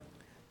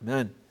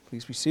Amen.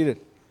 Please be seated.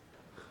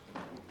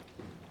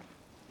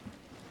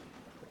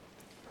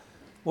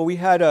 Well, we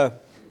had a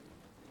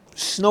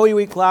snowy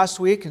week last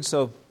week, and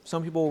so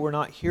some people were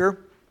not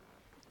here.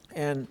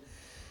 And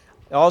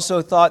I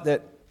also thought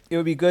that it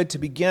would be good to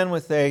begin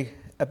with a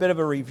bit of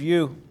a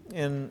review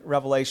in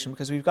Revelation,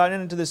 because we've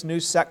gotten into this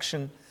new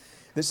section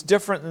that's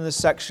different than the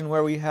section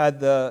where we had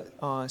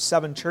the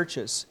 7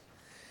 churches.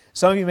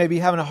 Some of you may be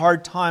having a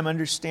hard time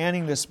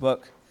understanding this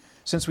book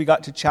since we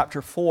got to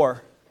chapter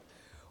 4,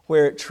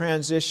 where it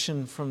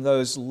transitioned from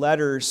those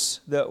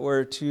letters that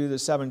were to the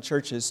 7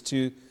 churches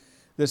to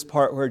this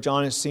part where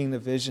John is seeing the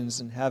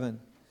visions in heaven.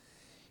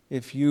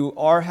 If you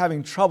are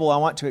having trouble, I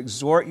want to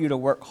exhort you to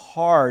work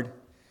hard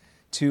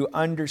to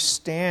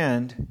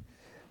understand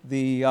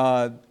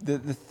the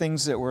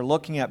things that we're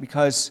looking at,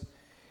 because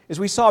as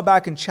we saw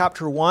back in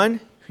chapter 1,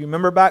 if you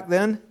remember back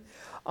then,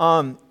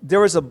 there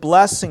was a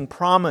blessing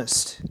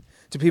promised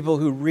to people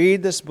who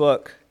read this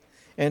book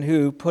and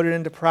who put it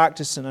into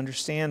practice and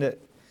understand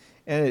it.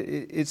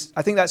 And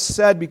I think that's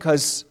said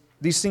because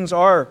these things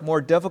are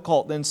more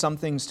difficult than some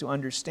things to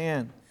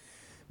understand.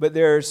 But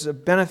there's a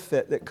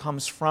benefit that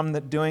comes from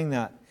doing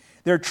that.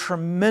 There are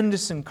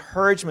tremendous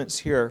encouragements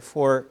here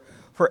for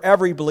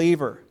every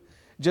believer.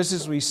 Just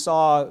as we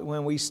saw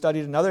when we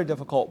studied another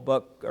difficult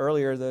book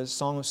earlier, the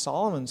Song of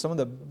Solomon, some of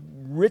the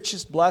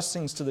richest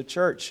blessings to the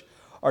church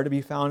are to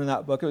be found in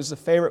that book. It was the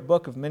favorite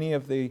book of many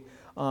of the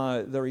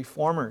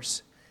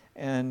reformers.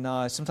 And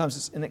sometimes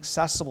it's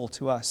inaccessible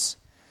to us.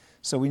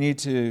 So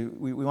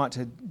we want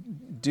to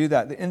do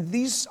that. And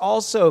these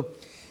also,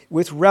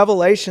 with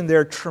Revelation,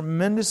 there are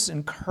tremendous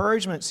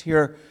encouragements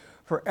here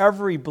for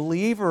every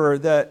believer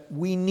that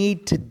we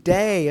need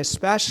today,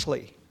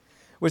 especially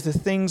with the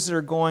things that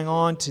are going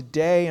on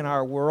today in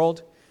our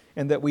world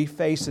and that we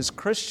face as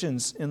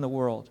Christians in the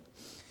world.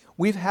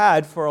 We've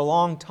had for a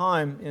long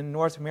time in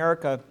North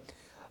America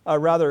a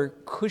rather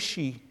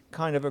cushy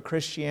kind of a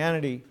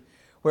Christianity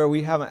where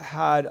we haven't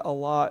had a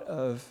lot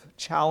of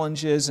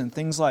challenges and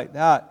things like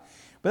that.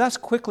 But that's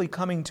quickly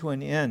coming to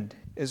an end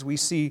as we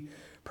see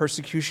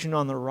persecution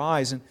on the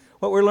rise. And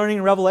what we're learning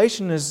in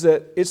Revelation is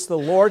that it's the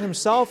Lord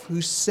Himself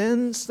who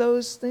sends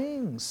those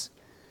things.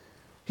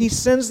 He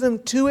sends them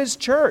to His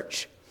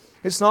church.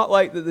 It's not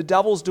like that the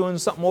devil's doing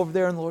something over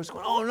there and the Lord's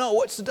going, oh no,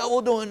 what's the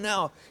devil doing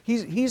now?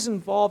 He's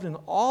involved in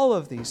all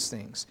of these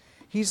things.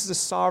 He's the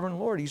sovereign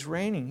Lord. He's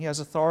reigning. He has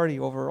authority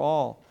over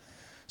all.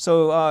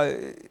 So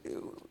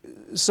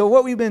what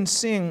have we been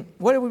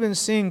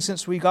seeing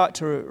since we got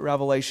to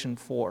Revelation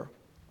 4?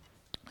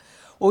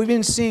 Well, we've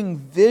been seeing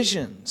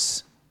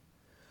visions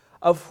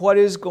of what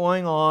is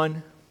going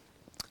on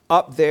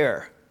up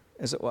there,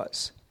 as it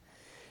was.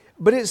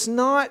 But it's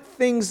not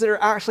things that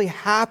are actually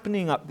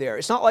happening up there.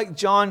 It's not like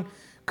John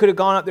could have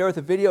gone up there with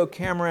a video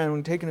camera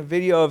and taken a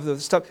video of the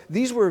stuff.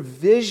 These were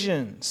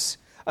visions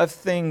of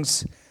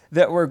things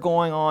that were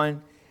going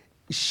on,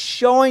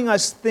 showing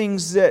us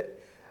things that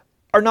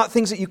are not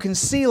things that you can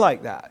see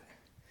like that.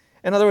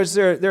 In other words,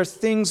 there are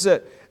things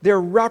that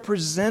they're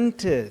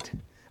represented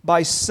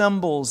by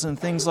symbols and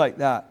things like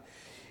that.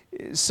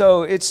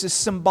 So it's a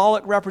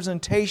symbolic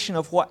representation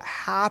of what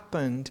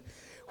happened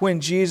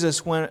when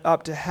Jesus went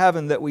up to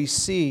heaven that we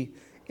see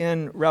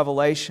in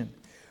Revelation.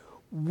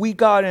 We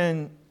got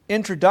an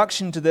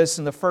introduction to this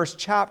in the first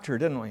chapter,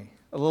 didn't we?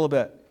 A little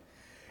bit.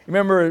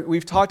 Remember,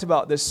 we've talked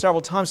about this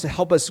several times to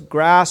help us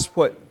grasp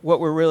what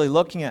we're really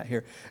looking at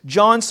here.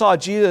 John saw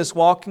Jesus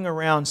walking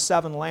around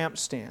 7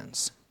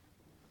 lampstands.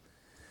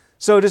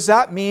 So does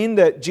that mean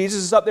that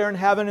Jesus is up there in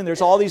heaven and there's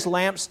all these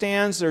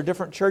lampstands, there are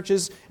different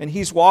churches, and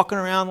He's walking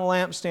around the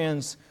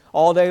lampstands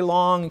all day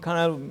long and kind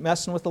of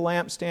messing with the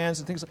lampstands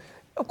and things like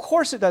that? Of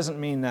course it doesn't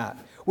mean that.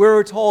 We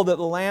were told that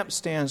the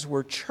lampstands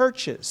were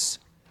churches.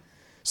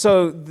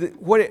 So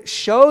what it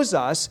shows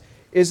us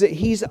is that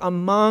He's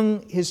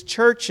among His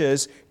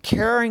churches,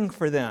 caring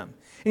for them.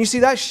 And you see,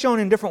 that's shown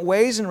in different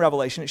ways in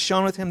Revelation. It's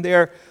shown with Him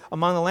there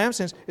among the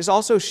lampstands. It's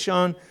also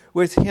shown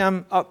with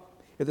Him up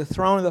at the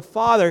throne of the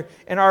Father,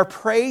 and our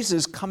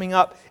praises coming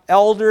up,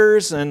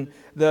 elders and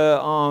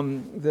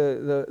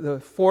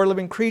the 4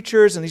 living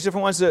creatures and these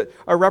different ones that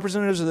are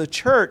representatives of the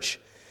church.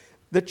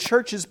 The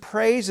church's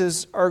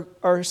praises are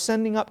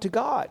ascending up to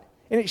God.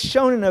 And it's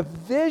shown in a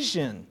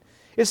vision.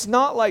 It's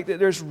not like that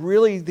there's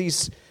really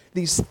these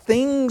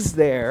things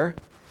there,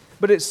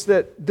 but it's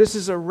that this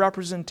is a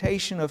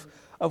representation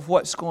of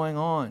what's going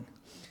on.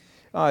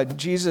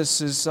 Jesus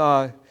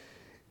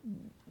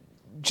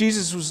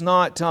was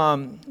not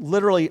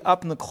literally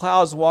up in the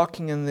clouds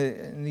walking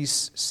in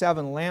these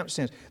 7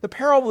 lampstands. The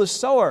parable of the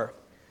sower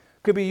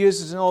could be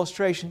used as an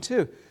illustration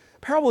too. The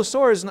parable of the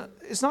sower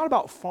it's not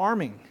about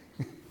farming.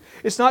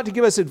 It's not to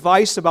give us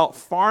advice about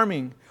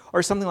farming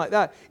or something like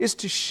that. It's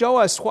to show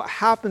us what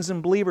happens in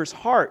believers'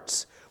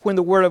 hearts when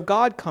the Word of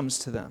God comes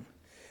to them.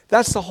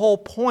 That's the whole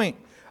point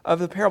of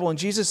the parable. And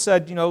Jesus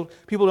said,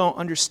 people don't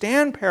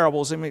understand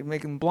parables. They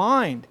make them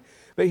blind.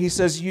 But He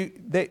says,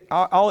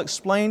 I'll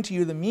explain to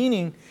you the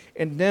meaning,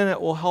 and then it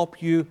will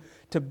help you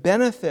to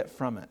benefit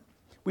from it.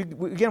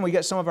 We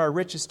get some of our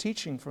richest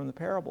teaching from the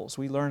parables.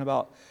 We learn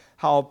about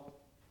how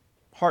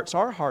hearts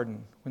are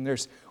hardened. When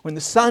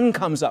the sun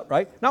comes up,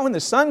 right? Not when the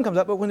sun comes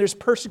up, but when there's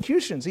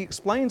persecutions. He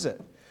explains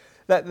it.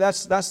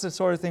 That's the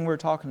sort of thing we're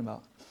talking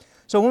about.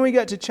 So when we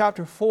got to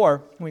chapter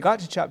 4,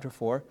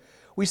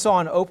 we saw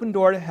an open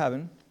door to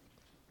heaven,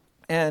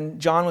 and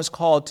John was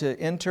called to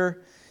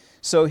enter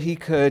so he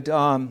could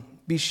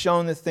be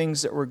shown the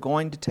things that were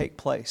going to take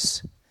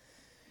place.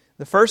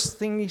 The first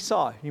thing he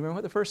saw, you remember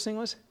what the first thing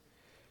was?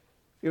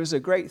 It was a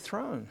great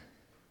throne.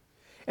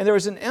 And there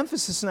was an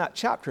emphasis in that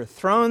chapter.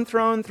 Throne,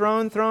 throne,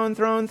 throne, throne,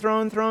 throne,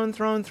 throne, throne,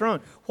 throne,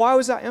 throne. Why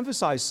was that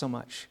emphasized so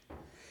much?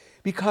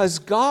 Because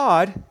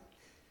God,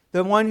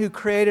 the one who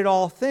created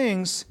all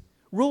things,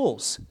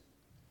 rules.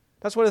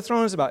 That's what a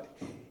throne is about.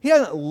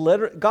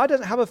 God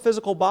doesn't have a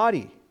physical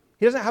body.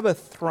 He doesn't have a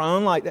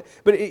throne like that.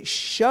 But it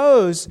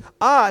shows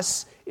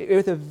us,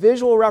 with a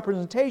visual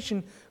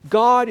representation,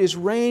 God is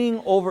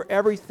reigning over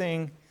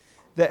everything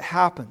that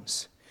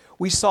happens.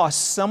 We saw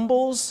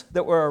symbols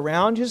that were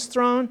around His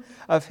throne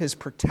of His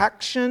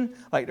protection,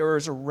 like there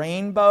was a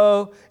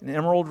rainbow, an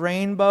emerald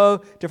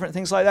rainbow, different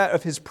things like that,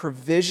 of His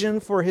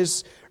provision for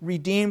His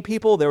redeemed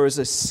people. There was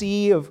a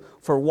sea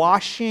for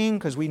washing,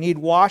 because we need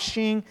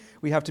washing.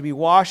 We have to be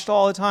washed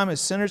all the time as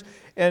sinners.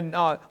 And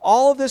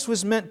all of this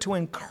was meant to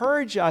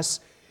encourage us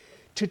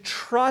to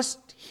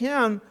trust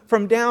Him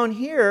from down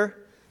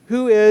here,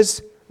 who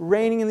is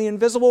reigning in the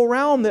invisible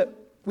realm that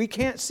we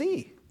can't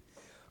see.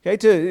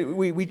 Okay,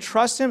 we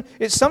trust Him.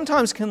 It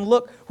sometimes can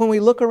look, when we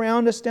look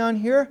around us down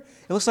here,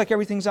 it looks like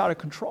everything's out of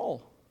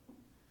control.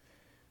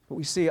 But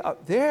we see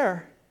up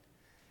there,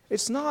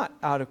 it's not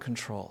out of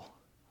control.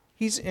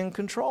 He's in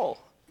control,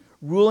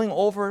 ruling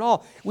over it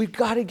all. We've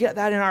got to get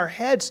that in our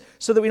heads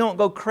so that we don't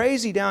go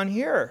crazy down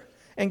here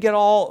and get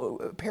all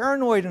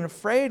paranoid and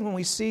afraid when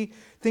we see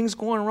things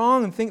going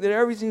wrong and think that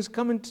everything's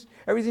going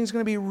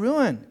to be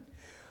ruined.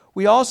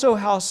 We also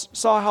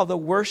saw how the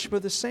worship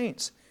of the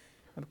saints,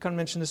 I've kind of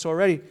mentioned this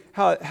already,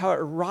 how it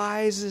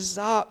rises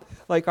up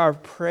like our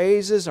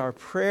praises, our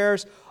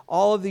prayers,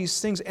 all of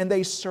these things, and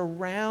they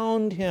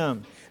surround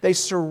Him. They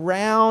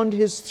surround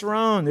His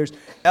throne. There's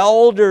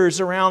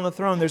elders around the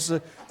throne. There's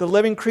the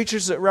living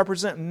creatures that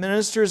represent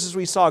ministers, as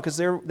we saw, because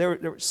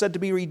they're said to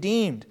be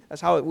redeemed.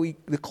 That's how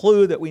the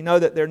clue that we know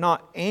that they're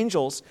not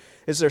angels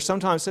is they're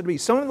sometimes said to be.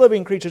 Some of the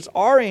living creatures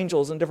are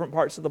angels in different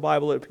parts of the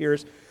Bible, it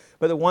appears,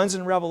 but the ones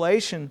in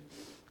Revelation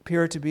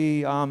appear to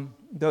be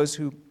those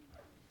who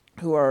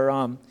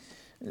are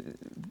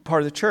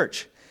part of the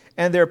church.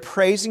 And they're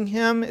praising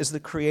Him as the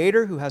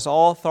Creator who has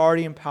all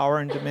authority and power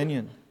and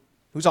dominion,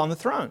 who's on the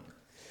throne.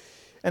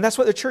 And that's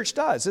what the church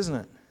does, isn't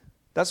it?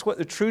 That's what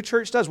the true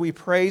church does. We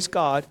praise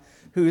God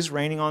who is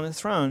reigning on the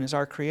throne as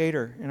our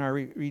Creator and our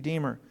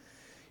Redeemer.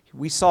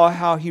 We saw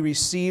how He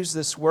receives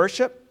this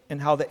worship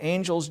and how the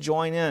angels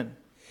join in.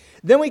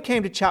 Then we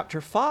came to chapter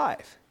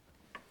 5.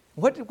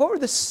 What were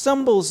the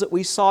symbols that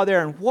we saw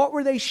there, and what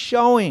were they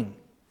showing?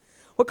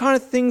 What kind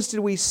of things did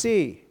we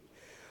see?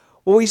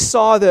 Well, we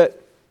saw that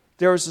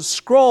there was a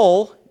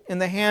scroll in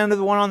the hand of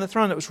the one on the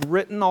throne that was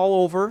written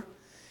all over,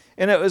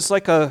 and it was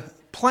like a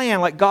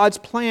plan, like God's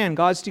plan,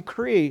 God's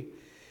decree,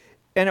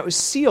 and it was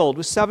sealed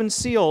with 7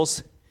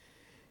 seals,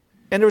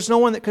 and there was no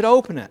one that could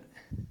open it.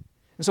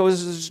 And so it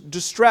was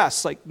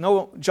distress,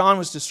 John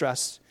was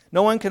distressed.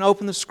 No one can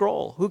open the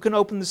scroll. Who can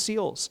open the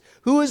seals?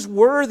 Who is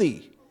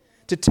worthy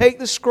to take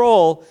the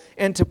scroll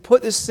and to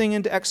put this thing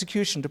into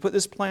execution, to put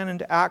this plan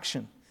into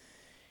action?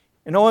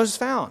 And no one was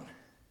found.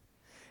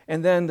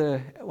 And then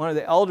one of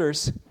the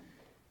elders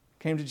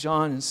came to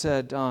John and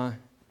said,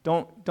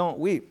 don't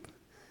weep.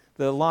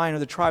 The Lion of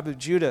the tribe of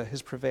Judah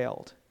has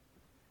prevailed.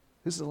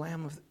 Who's the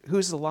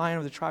Lion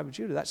of the tribe of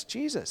Judah? That's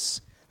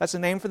Jesus. That's the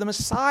name for the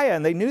Messiah.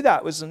 And they knew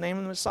that was the name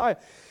of the Messiah.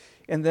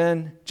 And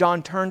then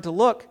John turned to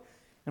look,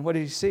 and what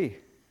did he see?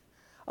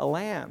 A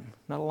lamb.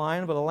 Not a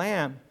lion, but a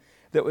lamb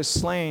that was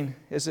slain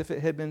as if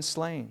it had been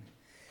slain.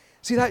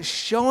 See, that's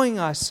showing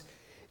us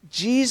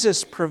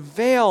Jesus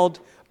prevailed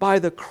by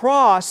the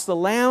cross, the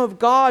Lamb of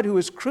God who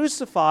was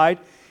crucified,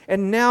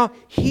 and now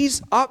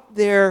He's up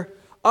there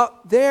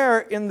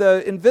in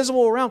the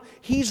invisible realm.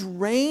 He's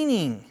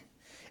reigning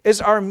as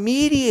our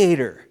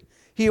mediator.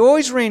 He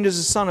always reigned as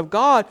the Son of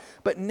God,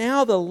 but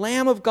now the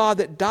Lamb of God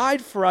that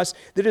died for us,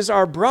 that is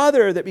our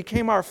brother, that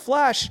became our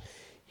flesh,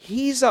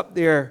 He's up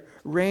there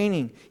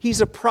reigning.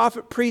 He's a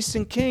prophet, priest,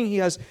 and king.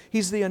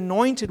 He's the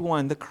anointed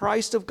one, the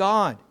Christ of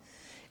God,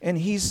 and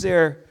He's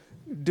there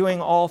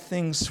doing all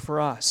things for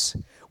us.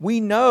 We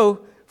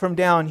know from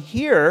down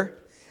here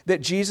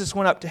that Jesus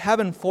went up to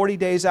heaven 40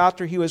 days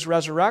after He was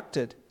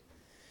resurrected.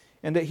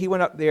 And that He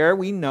went up there,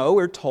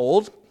 we're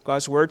told,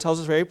 God's Word tells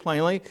us very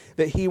plainly,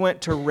 that He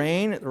went to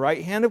reign at the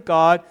right hand of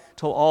God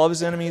till all of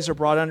His enemies are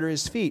brought under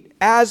His feet,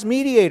 as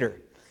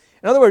mediator.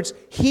 In other words,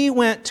 He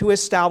went to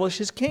establish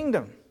His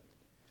kingdom.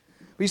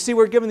 But you see,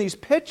 we're given these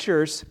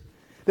pictures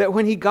that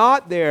when He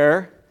got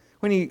there,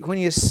 when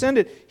he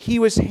ascended, He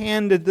was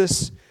handed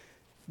this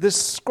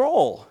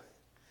scroll.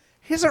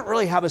 He doesn't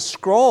really have a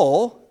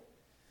scroll,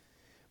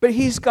 but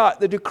He's got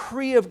the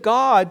decree of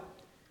God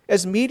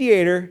as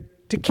mediator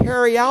to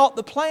carry out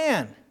the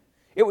plan.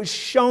 It was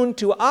shown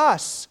to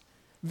us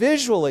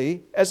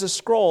visually as a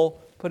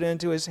scroll put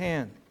into his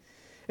hand.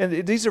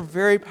 And these are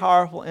very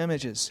powerful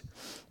images.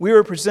 We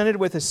were presented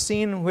with a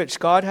scene in which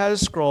God had a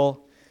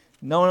scroll.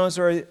 No one was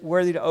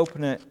worthy to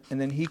open it, and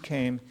then he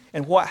came.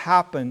 And what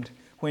happened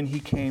when he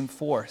came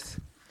forth?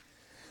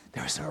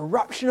 There was an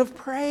eruption of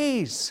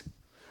praise.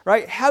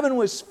 Right? Heaven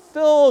was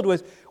filled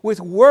with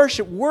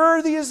worship.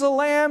 Worthy is the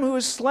Lamb who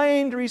was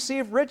slain to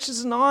receive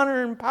riches and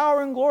honor and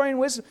power and glory and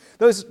wisdom.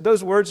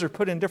 Those words are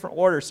put in different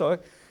order, so I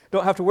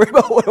don't have to worry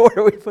about what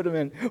order we put them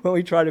in when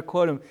we try to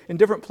quote them. In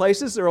different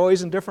places, they're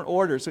always in different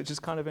orders, which is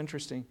kind of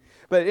interesting.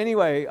 But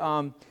anyway,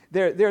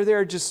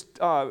 they're just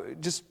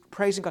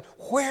praising God.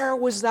 Where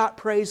was that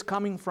praise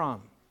coming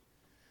from?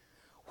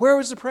 Where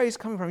was the praise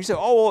coming from? You say,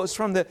 oh, well, it's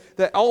from the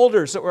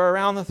elders that were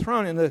around the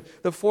throne and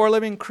the four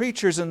living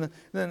creatures and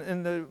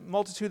the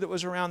multitude that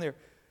was around there.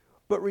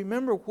 But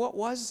remember, what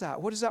was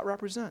that? What does that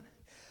represent?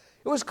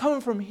 It was coming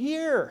from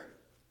here.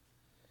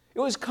 It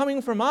was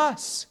coming from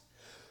us.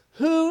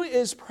 Who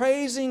is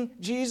praising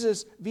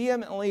Jesus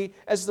vehemently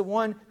as the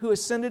one who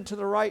ascended to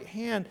the right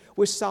hand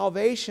with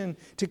salvation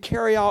to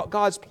carry out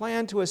God's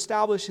plan to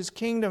establish His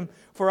kingdom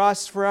for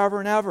us forever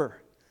and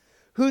ever?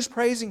 Who's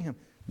praising Him?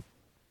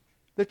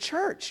 The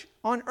church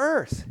on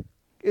earth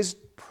is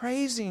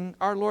praising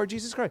our Lord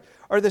Jesus Christ.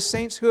 Are the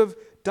saints who have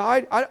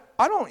died? I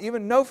don't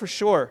even know for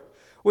sure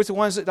with the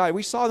ones that died.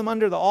 We saw them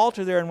under the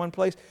altar there in one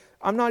place.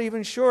 I'm not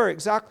even sure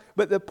exactly.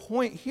 But the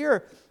point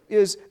here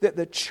is that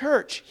the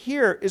church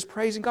here is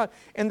praising God.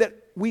 And that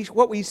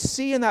what we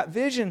see in that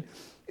vision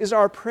is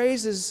our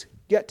praises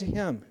get to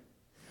Him.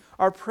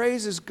 Our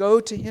praises go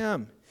to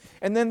Him.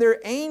 And then there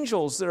are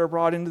angels that are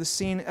brought into the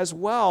scene as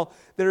well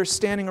that are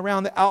standing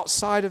around the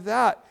outside of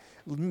that.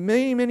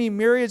 Many, many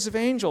myriads of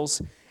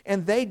angels,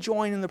 and they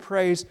join in the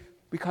praise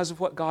because of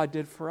what God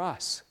did for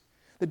us.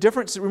 The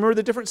difference, remember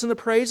the difference in the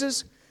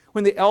praises?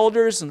 When the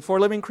elders and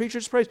four living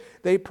creatures praise,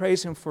 they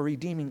praise Him for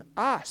redeeming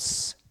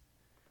us,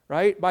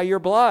 right? By your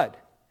blood.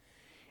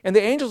 And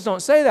the angels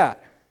don't say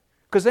that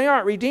because they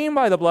aren't redeemed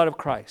by the blood of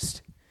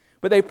Christ.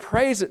 But they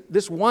praise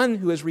this one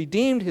who has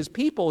redeemed His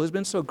people, has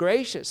been so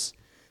gracious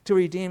to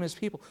redeem His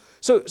people.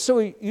 So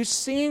you're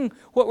seeing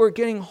what we're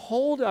getting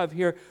hold of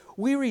here.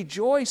 We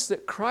rejoice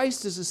that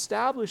Christ is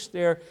established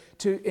there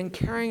in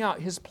carrying out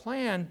His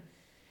plan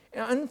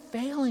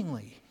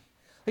unfailingly.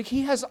 Like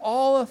He has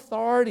all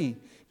authority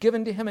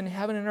given to Him in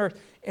heaven and earth.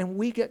 And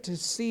we get to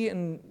see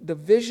in the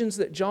visions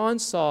that John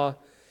saw,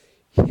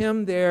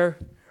 Him there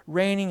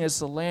reigning as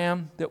the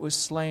Lamb that was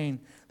slain,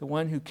 the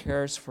one who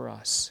cares for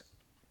us.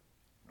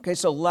 Okay,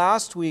 so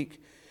last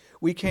week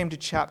we came to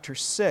chapter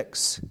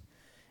 6.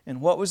 And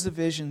what was the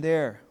vision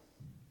there?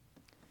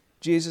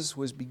 Jesus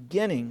was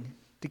beginning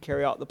to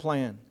carry out the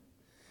plan.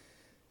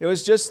 It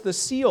was just the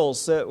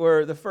seals that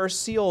were, the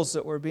first seals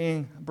that were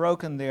being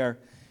broken there.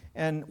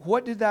 And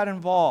what did that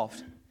involve?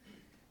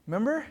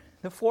 Remember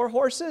the 4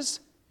 horses?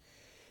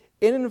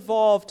 It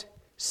involved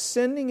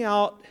sending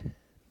out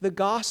the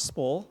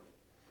gospel,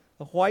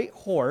 the white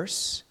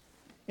horse,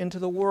 into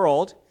the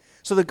world.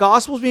 So the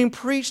gospel is being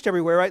preached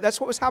everywhere, right? That's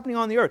what was happening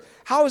on the earth.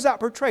 How is that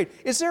portrayed?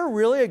 Is there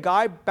really a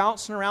guy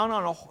bouncing around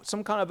on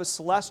some kind of a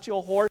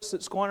celestial horse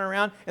that's going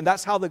around and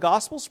that's how the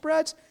gospel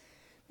spreads?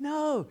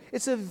 No,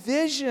 it's a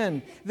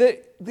vision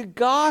that the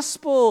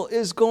gospel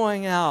is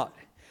going out.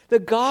 The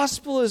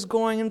gospel is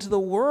going into the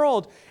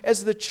world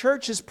as the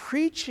church is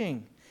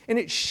preaching. And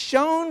it's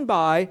shown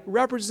by,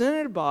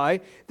 represented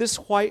by, this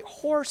white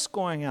horse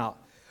going out.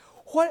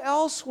 What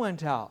else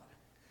went out?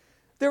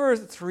 There were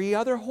 3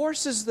 other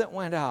horses that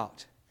went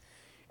out.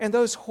 And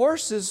those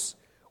horses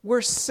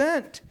were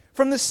sent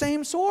from the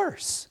same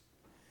source.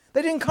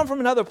 They didn't come from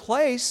another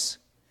place.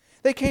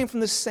 They came from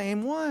the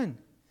same one.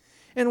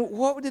 And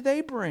what did they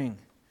bring?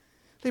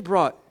 They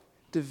brought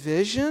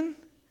division.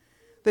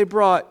 They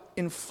brought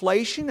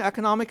inflation,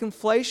 economic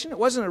inflation. It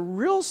wasn't a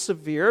real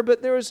severe,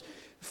 but there was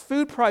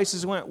food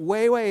prices went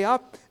way, way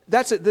up.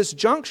 That's at this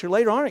juncture.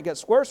 Later on it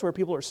gets worse where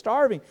people are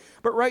starving.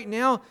 But right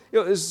now it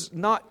was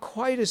not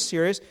quite as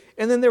serious.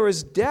 And then there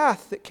was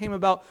death that came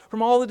about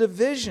from all the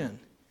division.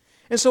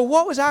 And so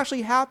what was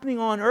actually happening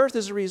on earth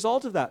as a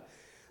result of that?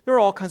 There were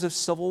all kinds of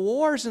civil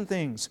wars and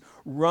things.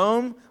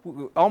 Rome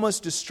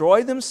almost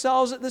destroyed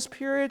themselves at this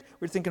period.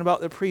 We're thinking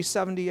about the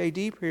pre-70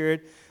 AD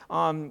period.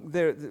 A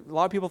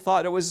lot of people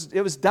thought it was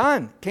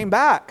done, came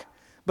back.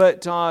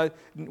 But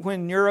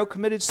when Nero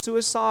committed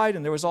suicide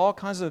and there was all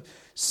kinds of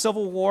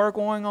civil war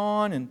going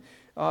on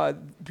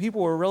and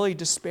people were really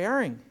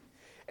despairing.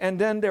 And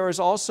then there was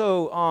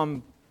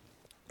also,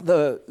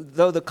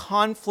 though the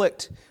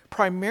conflict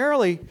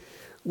primarily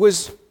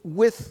was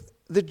with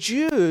the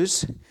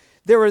Jews,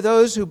 there were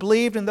those who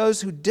believed and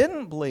those who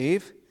didn't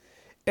believe,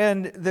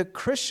 and the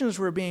Christians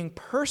were being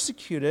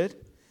persecuted.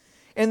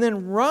 And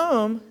then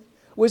Rome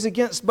was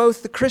against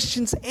both the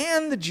Christians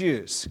and the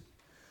Jews.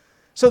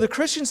 So the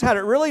Christians had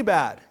it really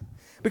bad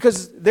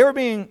because they were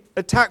being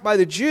attacked by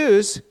the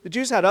Jews. The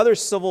Jews had other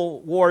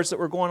civil wars that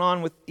were going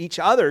on with each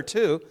other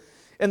too.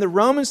 And the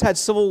Romans had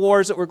civil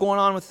wars that were going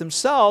on with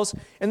themselves.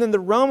 And then the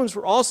Romans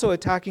were also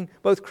attacking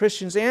both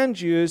Christians and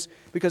Jews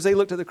because they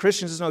looked at the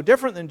Christians as no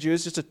different than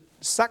Jews, just a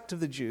sect of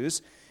the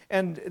Jews,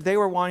 and they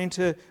were wanting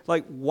to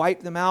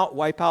wipe them out,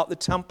 wipe out the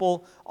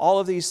temple, all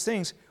of these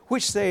things,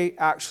 which they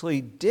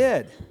actually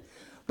did.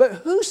 But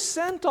who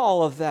sent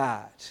all of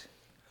that?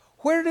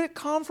 Where did it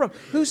come from?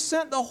 Who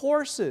sent the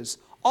horses?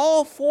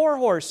 All 4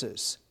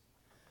 horses.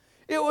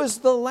 It was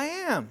the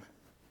Lamb.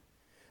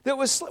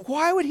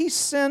 Why would he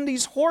send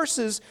these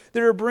horses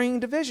that are bringing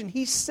division?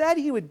 He said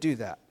he would do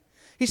that.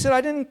 He said,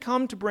 I didn't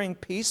come to bring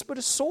peace, but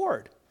a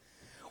sword.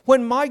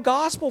 When my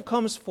gospel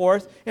comes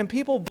forth and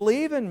people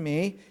believe in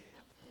me,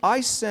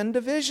 I send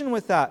division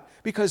with that.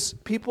 Because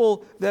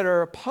people that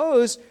are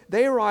opposed,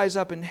 they rise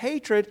up in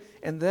hatred,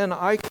 and then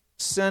I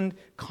send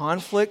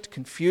conflict,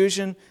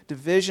 confusion,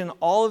 division,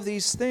 all of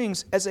these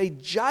things as a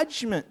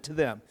judgment to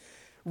them.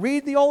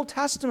 Read the Old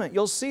Testament.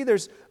 You'll see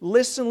there's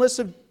lists and lists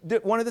of,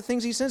 one of the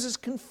things he sends is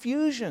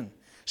confusion,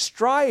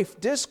 strife,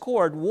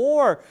 discord,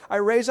 war. I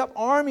raise up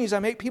armies. I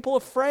make people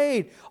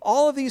afraid.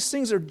 All of these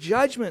things are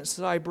judgments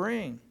that I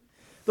bring.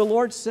 The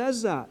Lord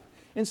says that.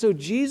 And so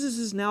Jesus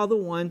is now the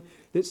one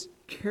that's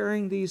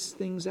carrying these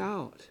things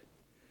out.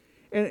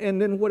 And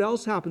then what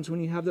else happens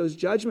when you have those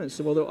judgments?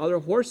 Well, there are other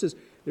horses.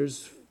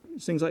 There's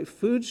things like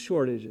food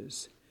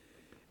shortages.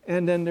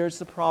 And then there's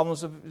the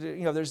problems of,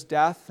 there's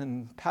death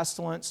and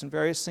pestilence and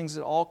various things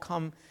that all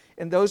come.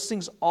 And those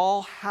things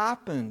all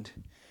happened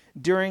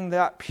during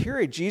that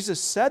period.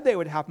 Jesus said they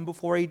would happen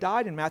before he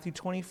died in Matthew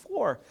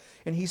 24.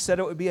 And he said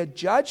it would be a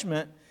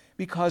judgment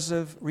because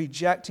of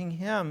rejecting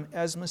him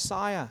as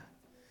Messiah.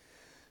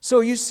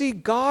 So you see,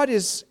 God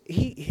is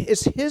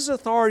his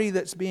authority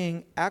that's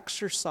being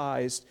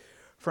exercised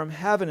from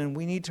heaven, and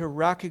we need to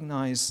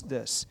recognize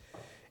this.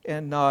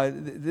 And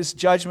this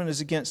judgment is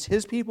against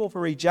his people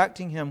for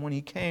rejecting him when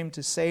he came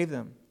to save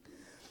them.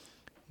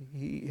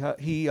 He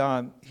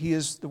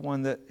is the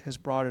one that has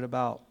brought it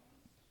about.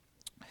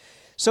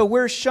 So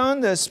we're shown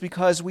this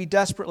because we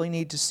desperately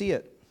need to see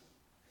it.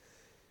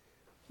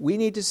 We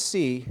need to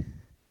see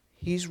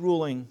he's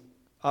ruling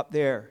up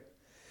there.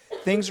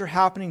 Things are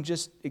happening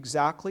just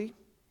exactly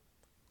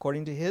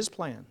according to his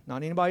plan,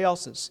 not anybody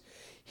else's.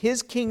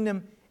 His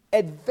kingdom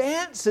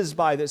advances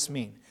by this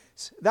means.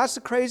 That's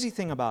the crazy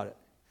thing about it.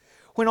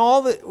 When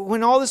all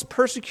this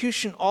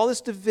persecution, all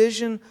this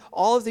division,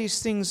 all of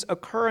these things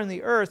occur in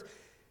the earth,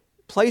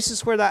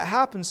 places where that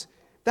happens,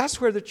 that's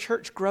where the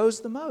church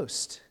grows the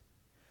most.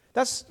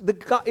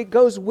 It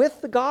goes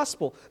with the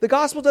gospel. The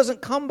gospel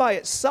doesn't come by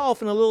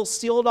itself in a little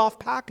sealed off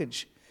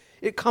package.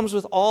 It comes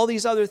with all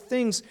these other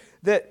things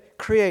that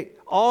create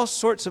all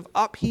sorts of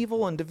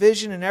upheaval and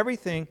division and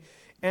everything,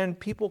 and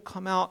people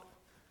come out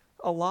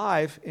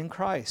alive in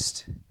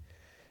Christ.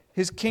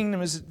 His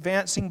kingdom is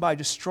advancing by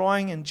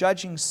destroying and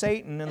judging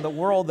Satan and the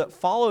world that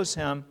follows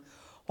him,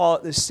 while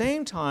at the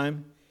same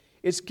time,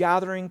 it's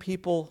gathering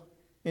people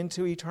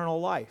into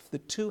eternal life. The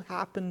two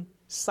happen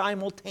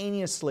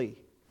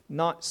simultaneously,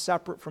 not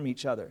separate from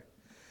each other.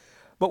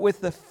 But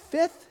with the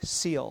 5th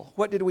seal,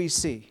 what did we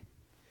see?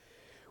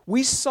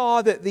 We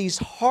saw that these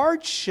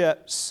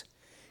hardships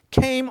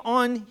came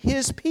on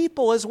his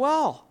people as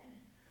well.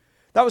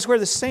 That was where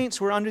the saints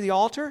were under the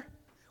altar.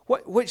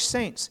 Which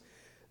saints?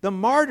 The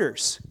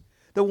martyrs,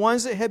 the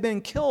ones that had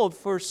been killed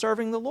for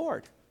serving the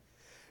Lord.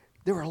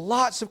 There were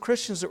lots of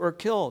Christians that were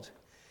killed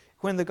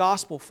when the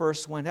gospel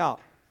first went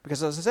out.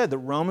 Because as I said, the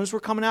Romans were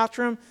coming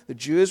after him, the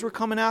Jews were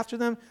coming after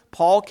them,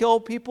 Paul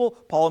killed people,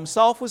 Paul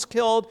himself was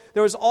killed.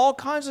 There was all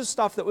kinds of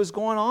stuff that was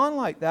going on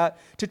like that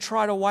to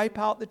try to wipe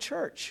out the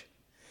church.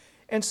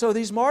 And so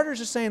these martyrs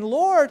are saying,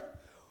 Lord,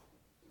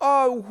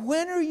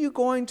 when are you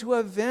going to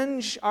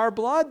avenge our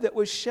blood that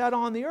was shed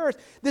on the earth?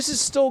 This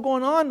is still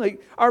going on.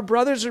 Like our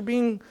brothers are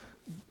being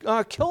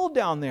killed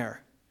down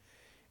there.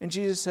 And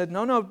Jesus said,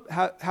 no,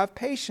 have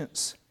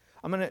patience.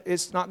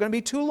 It's not going to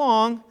be too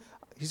long.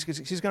 He's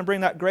going to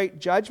bring that great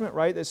judgment,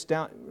 right? This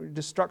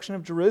destruction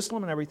of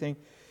Jerusalem and everything.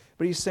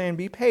 But he's saying,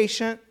 be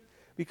patient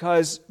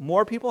because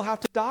more people have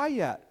to die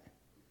yet.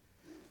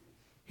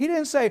 He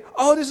didn't say,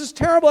 oh, this is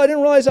terrible. I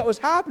didn't realize that was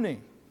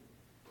happening.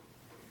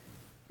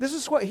 This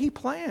is what he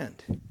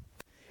planned.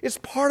 It's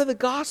part of the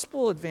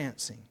gospel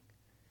advancing.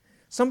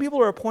 Some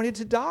people are appointed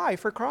to die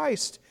for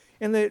Christ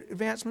in the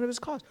advancement of his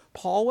cause.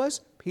 Paul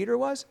was, Peter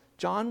was,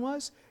 John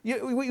was.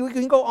 We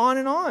can go on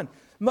and on.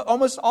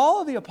 Almost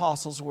all of the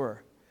apostles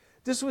were.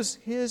 This was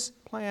his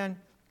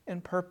plan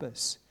and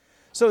purpose.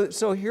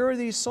 So here are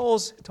these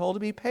souls told to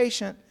be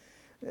patient.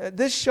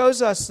 This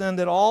shows us then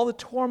that all the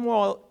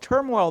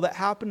turmoil that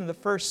happened in the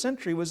first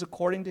century was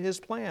according to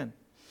his plan.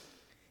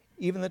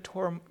 Even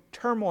the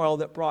turmoil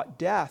that brought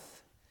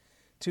death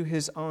to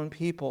his own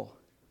people.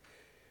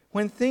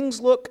 When things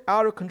look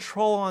out of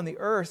control on the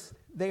earth,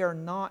 they are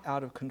not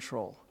out of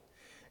control.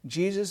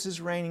 Jesus is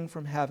reigning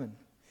from heaven.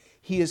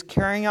 He is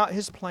carrying out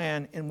his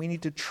plan, and we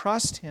need to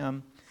trust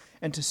him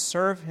and to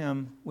serve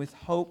him with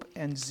hope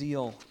and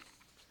zeal.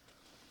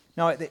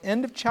 Now, at the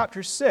end of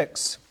chapter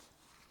 6,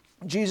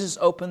 Jesus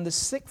opened the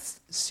 6th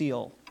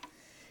seal,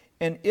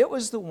 and it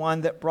was the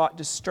one that brought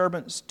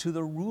disturbance to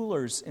the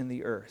rulers in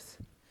the earth.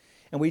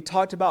 And we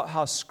talked about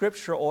how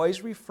Scripture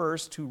always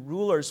refers to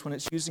rulers when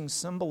it's using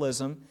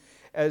symbolism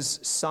as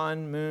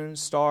sun, moon,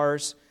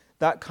 stars,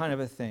 that kind of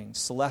a thing.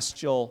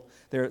 Celestial.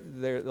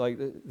 They're like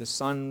the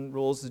sun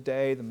rules the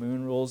day, the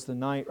moon rules the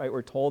night, right?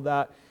 We're told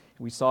that.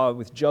 We saw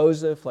with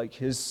Joseph, like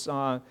his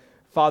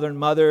father and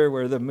mother,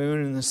 where the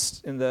moon and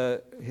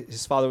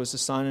his father was the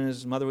sun and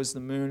his mother was the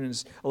moon, and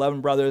his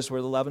 11 brothers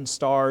were the 11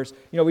 stars.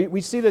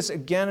 We see this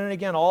again and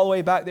again all the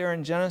way back there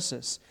in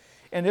Genesis.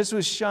 And this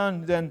was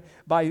shown then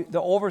by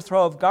the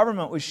overthrow of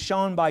government, was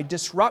shown by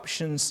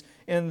disruptions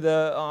in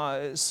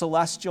the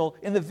celestial,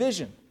 in the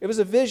vision. It was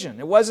a vision.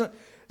 It wasn't,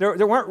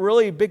 there weren't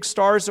really big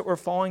stars that were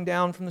falling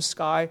down from the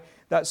sky,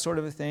 that sort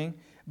of a thing.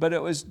 But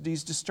it was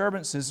these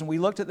disturbances. And we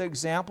looked at the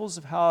examples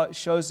of how it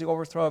shows the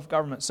overthrow of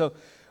government. So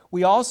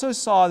we also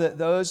saw that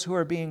those who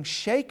are being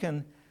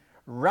shaken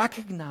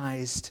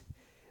recognized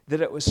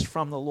that it was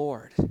from the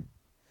Lord.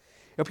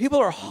 People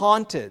are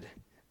haunted.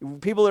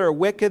 People that are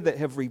wicked, that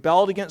have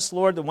rebelled against the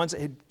Lord, the ones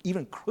that had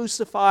even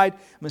crucified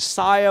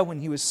Messiah when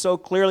he was so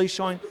clearly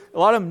showing. A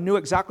lot of them knew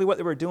exactly what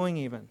they were doing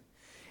even.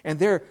 And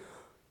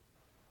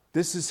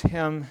this is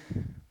him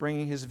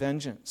bringing his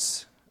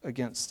vengeance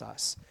against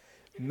us.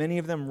 Many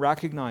of them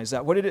recognize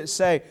that. What did it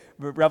say?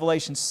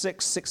 Revelation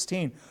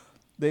 6:16.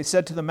 They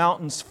said to the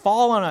mountains,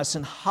 "Fall on us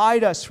and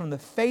hide us from the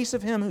face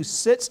of him who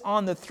sits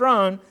on the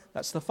throne,"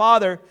 that's the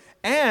Father,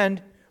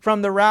 "and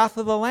from the wrath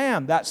of the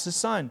Lamb," that's the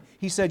Son.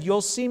 He said,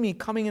 "You'll see me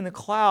coming in the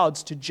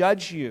clouds to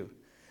judge you."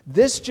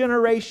 This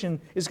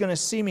generation is going to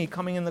see me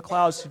coming in the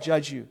clouds to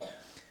judge you.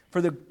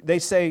 They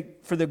say,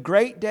 "For the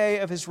great day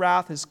of his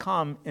wrath has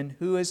come, and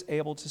who is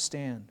able to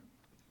stand?"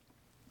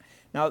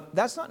 Now,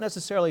 that's not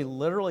necessarily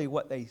literally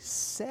what they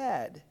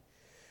said,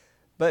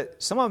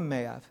 but some of them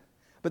may have.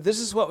 But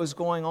this is what was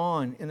going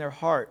on in their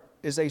heart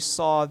as they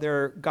saw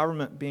their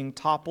government being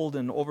toppled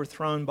and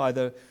overthrown by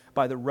the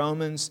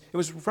Romans. It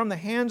was from the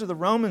hands of the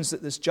Romans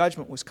that this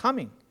judgment was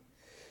coming.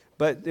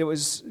 But it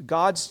was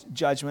God's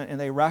judgment, and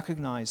they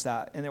recognized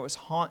that. And it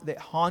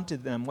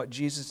haunted them, what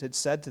Jesus had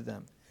said to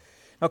them.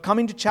 Now,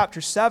 coming to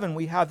chapter 7,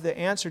 we have the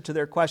answer to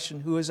their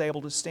question, who is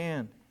able to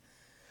stand?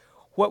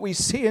 What we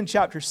see in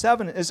chapter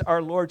 7 is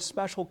our Lord's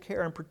special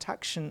care and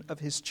protection of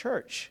his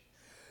church.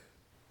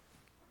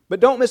 But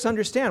don't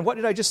misunderstand. What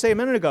did I just say a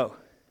minute ago?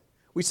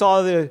 We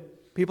saw the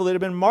people that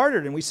had been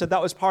martyred, and we said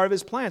that was part of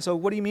his plan. So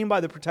what do you mean by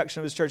the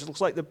protection of his church? It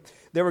looks like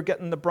they were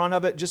getting the brunt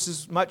of it just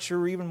as much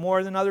or even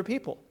more than other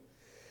people.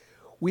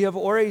 We have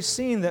already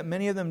seen that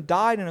many of them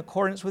died in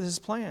accordance with his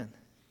plan.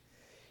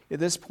 At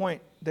this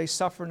point, they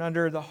suffered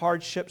under the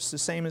hardships the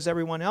same as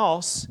everyone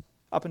else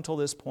up until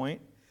this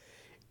point,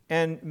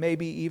 and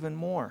maybe even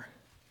more.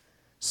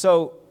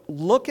 So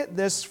look at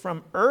this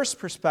from Earth's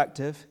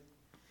perspective,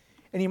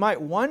 and you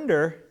might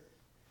wonder,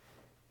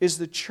 is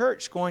the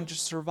church going to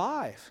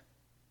survive?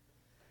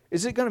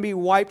 Is it going to be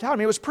wiped out? I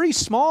mean, it was pretty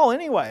small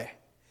anyway.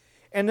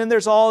 And then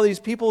there's all these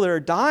people that are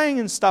dying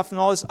and stuff and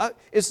all this.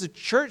 Is the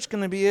church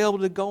going to be able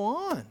to go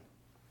on?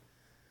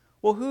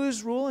 Well,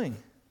 who's ruling?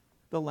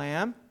 The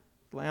Lamb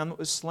that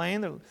was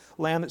slain, the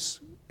Lamb that's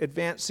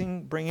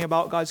advancing, bringing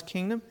about God's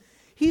kingdom.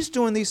 He's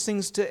doing these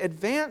things to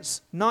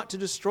advance, not to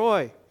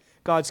destroy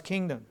God's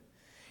kingdom.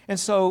 And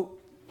so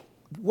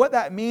what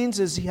that means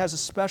is he has a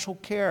special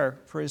care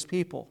for his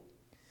people.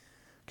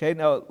 Okay,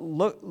 now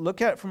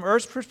look at it from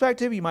Earth's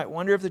perspective. You might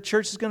wonder if the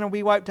church is going to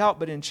be wiped out,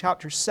 but in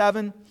chapter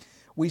 7,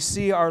 we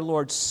see our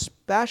Lord's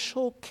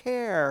special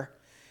care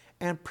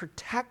and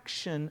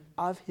protection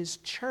of his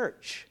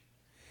church.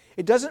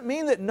 It doesn't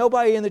mean that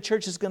nobody in the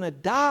church is going to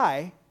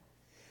die,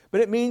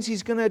 but it means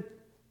he's going to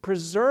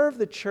preserve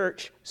the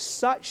church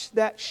such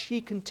that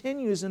she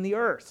continues in the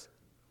earth.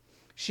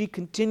 She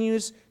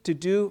continues to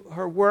do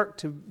her work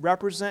to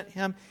represent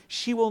him.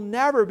 She will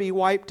never be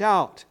wiped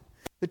out.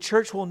 The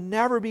church will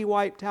never be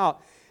wiped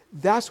out.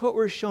 That's what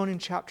we're shown in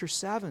chapter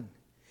 7.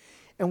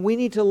 And we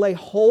need to lay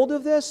hold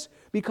of this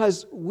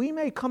because we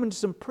may come into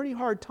some pretty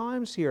hard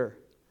times here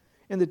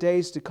in the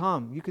days to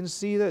come. You can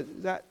see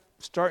that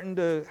starting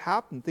to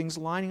happen, things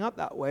lining up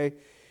that way.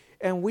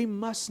 And we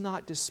must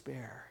not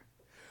despair.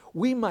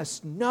 We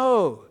must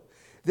know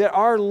that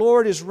our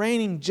Lord is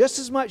reigning just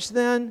as much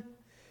then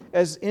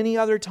as any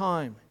other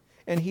time.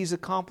 And he's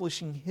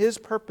accomplishing his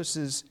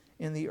purposes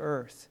in the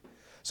earth.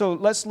 So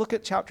let's look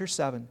at chapter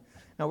 7.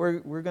 Now we're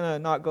going to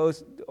not go,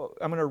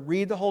 I'm going to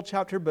read the whole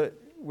chapter, but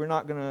we're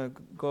not going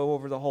to go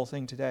over the whole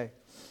thing today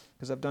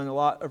because I've done a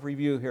lot of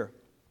review here.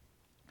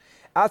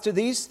 After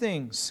these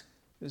things,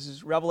 this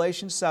is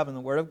Revelation 7, the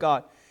Word of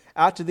God.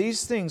 After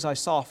these things I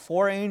saw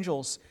 4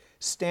 angels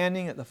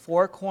standing at the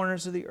 4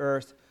 corners of the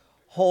earth,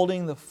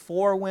 holding the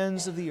 4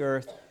 winds of the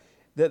earth,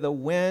 that the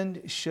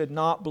wind should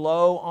not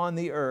blow on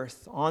the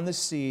earth, on the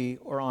sea,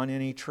 or on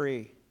any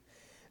tree.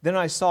 Then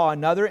I saw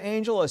another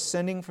angel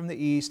ascending from the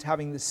east,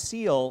 having the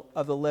seal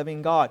of the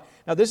living God.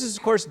 Now this is,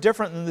 of course,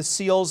 different than the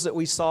seals that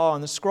we saw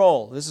on the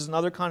scroll. This is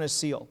another kind of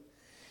seal.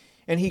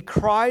 And he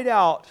cried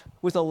out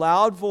with a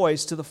loud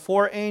voice to the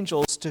 4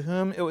 angels to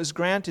whom it was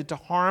granted to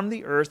harm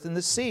the earth and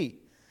the sea.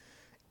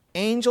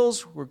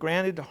 Angels were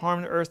granted to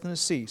harm the earth and the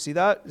sea. See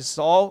that? This is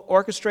all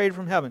orchestrated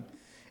from heaven.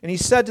 And he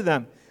said to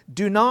them,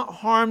 "Do not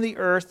harm the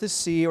earth, the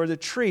sea, or the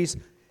trees,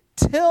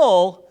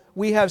 till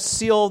we have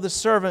sealed the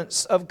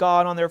servants of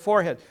God on their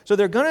forehead. So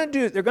they're going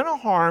to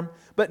harm,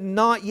 but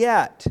not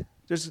yet.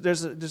 There's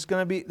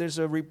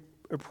a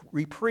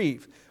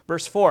reprieve.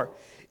 Verse 4.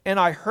 And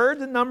I heard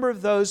the number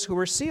of those who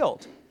were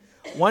sealed.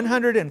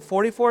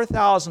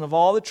 144,000 of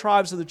all the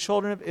tribes of the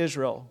children of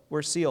Israel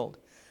were sealed.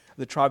 Of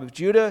the tribe of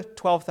Judah,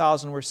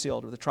 12,000 were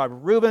sealed. Of the tribe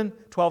of Reuben,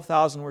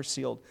 12,000 were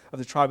sealed. Of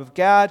the tribe of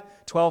Gad,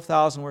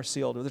 12,000 were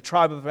sealed. Of the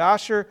tribe of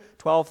Asher,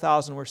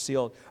 12,000 were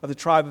sealed. Of the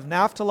tribe of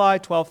Naphtali,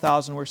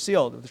 12,000 were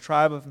sealed. Of the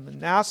tribe of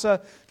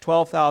Manasseh,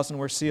 12,000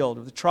 were sealed.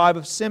 Of the tribe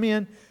of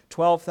Simeon,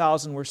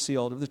 12,000 were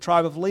sealed. Of the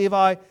tribe of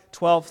Levi,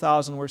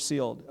 12,000 were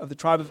sealed. Of the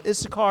tribe of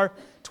Issachar,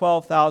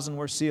 12,000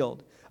 were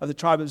sealed. Of the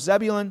tribe of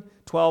Zebulun,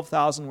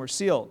 12,000 were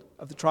sealed.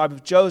 Of the tribe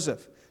of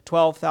Joseph,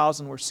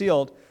 12,000 were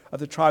sealed. Of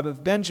the tribe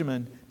of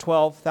Benjamin,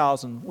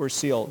 12,000 were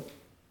sealed.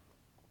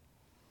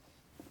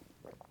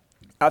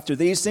 After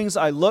these things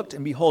I looked,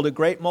 and behold, a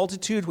great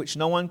multitude which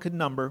no one could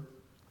number,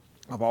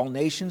 of all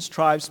nations,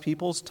 tribes,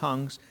 peoples,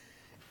 tongues,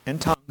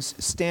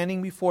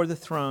 standing before the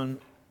throne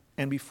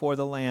and before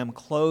the Lamb,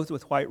 clothed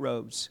with white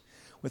robes,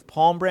 with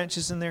palm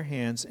branches in their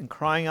hands, and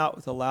crying out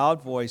with a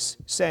loud voice,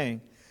 saying,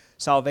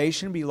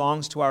 Salvation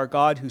belongs to our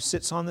God who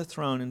sits on the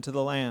throne and to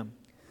the Lamb.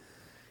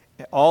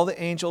 And all the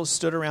angels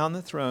stood around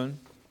the throne,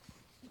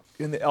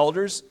 and the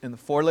elders and the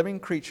four living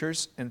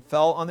creatures, and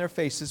fell on their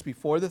faces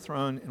before the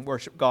throne and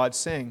worshiped God,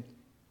 saying,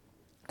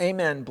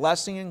 Amen,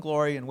 blessing and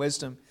glory and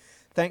wisdom,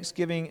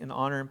 thanksgiving and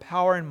honor and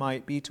power and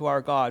might be to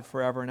our God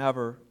forever and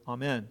ever.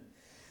 Amen.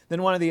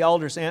 Then one of the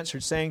elders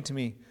answered, saying to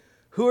me,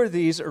 Who are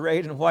these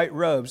arrayed in white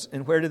robes,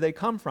 and where do they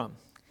come from?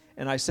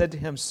 And I said to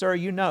him, Sir,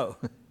 you know.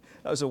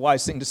 That was a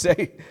wise thing to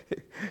say.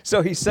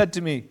 So he said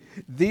to me,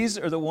 These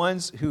are the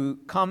ones who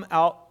come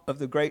out of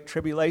the great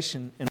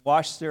tribulation and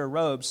washed their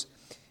robes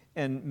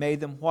and made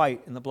them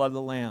white in the blood of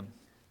the Lamb.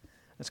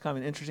 That's kind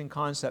of an interesting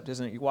concept,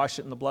 isn't it? You wash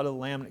it in the blood of the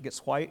Lamb and it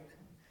gets white.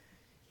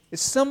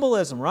 It's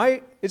symbolism,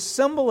 right? It's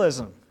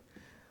symbolism.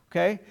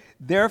 Okay?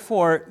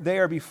 Therefore, they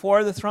are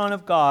before the throne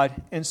of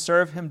God and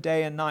serve him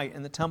day and night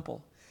in the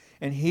temple.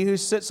 And he who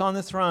sits on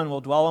the throne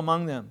will dwell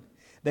among them.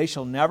 They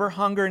shall never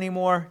hunger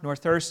anymore, nor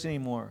thirst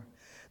anymore.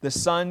 The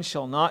sun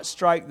shall not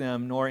strike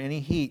them, nor any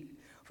heat.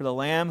 For the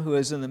Lamb who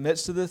is in the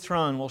midst of the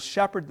throne will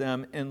shepherd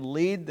them and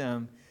lead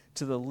them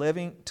to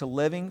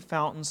living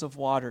fountains of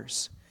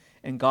waters.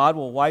 And God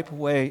will wipe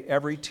away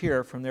every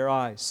tear from their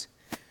eyes.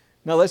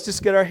 Now let's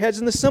just get our heads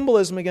in the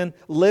symbolism again.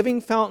 Living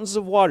fountains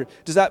of water.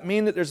 Does that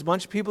mean that there's a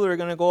bunch of people that are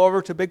going to go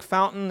over to a big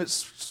fountain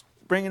that's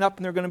springing up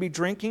and they're going to be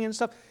drinking and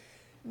stuff?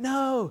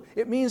 No,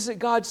 it means that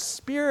God's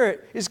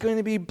Spirit is going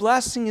to be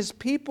blessing His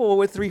people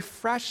with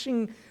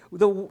refreshing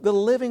the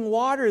living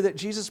water that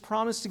Jesus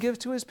promised to give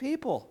to His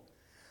people.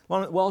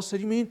 One well said,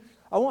 you mean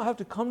I won't have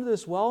to come to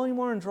this well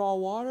anymore and draw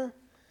water?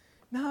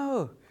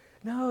 No,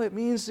 it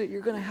means that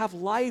you're going to have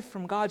life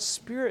from God's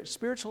Spirit,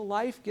 spiritual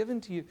life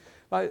given to you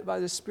by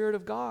the Spirit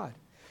of God.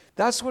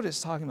 That's what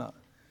it's talking about.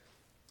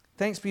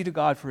 Thanks be to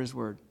God for His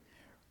Word.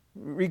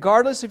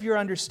 Regardless of your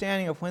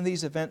understanding of when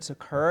these events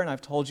occur, and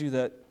I've told you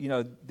that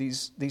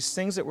these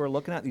things that we're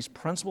looking at, these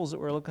principles that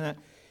we're looking at,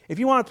 if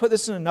you want to put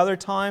this in another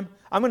time,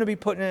 I'm going to be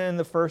putting it in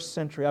the first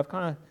century. I've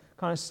kind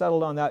of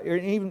settled on that,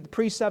 even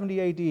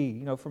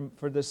pre-70 AD,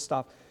 for this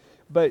stuff.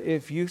 But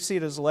if you see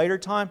it as a later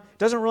time, it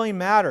doesn't really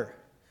matter,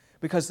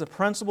 because the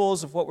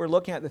principles of what we're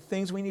looking at, the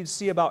things we need to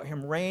see about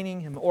Him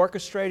reigning, Him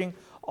orchestrating,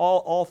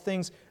 all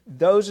things,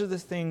 those are the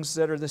things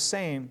that are the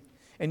same.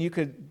 And you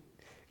could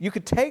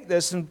take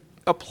this and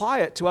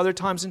apply it to other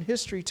times in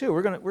history too.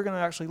 We're going to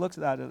actually look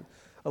at that a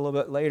little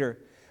bit later.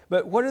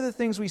 But what are the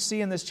things we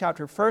see in this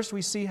chapter? First,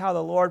 we see how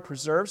the Lord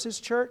preserves His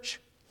church.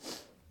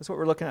 That's what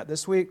we're looking at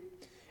this week.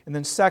 And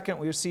then second,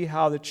 we see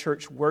how the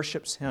church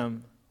worships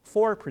Him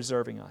for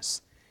preserving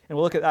us. And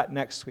we'll look at that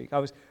next week. I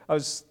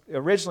was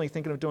originally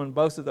thinking of doing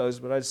both of those,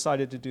 but I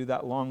decided to do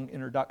that long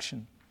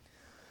introduction.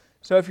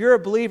 So if you're a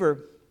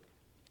believer,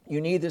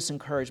 you need this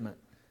encouragement.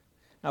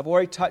 Now, I've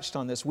already touched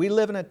on this. We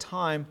live in a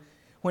time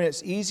when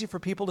it's easy for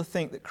people to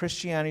think that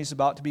Christianity is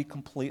about to be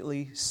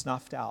completely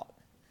snuffed out.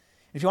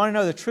 If you want to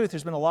know the truth,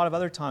 there's been a lot of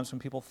other times when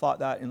people thought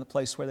that in the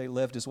place where they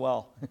lived as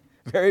well.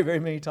 Very, very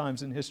many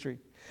times in history.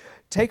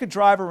 Take a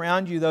drive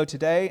around you, though,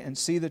 today and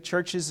see the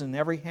churches in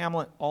every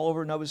hamlet all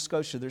over Nova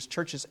Scotia. There's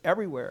churches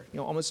everywhere.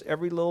 Almost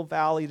every little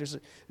valley,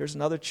 there's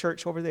another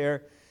church over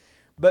there.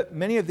 But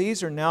many of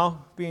these are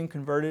now being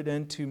converted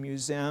into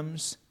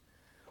museums,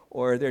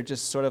 or they're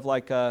just sort of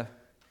like a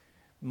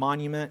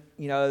monument,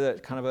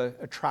 that kind of an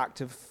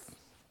attractive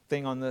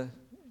thing on the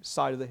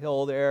side of the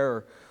hill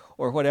there,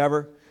 or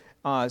whatever.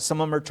 Some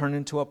of them are turned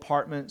into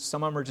apartments.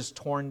 Some of them are just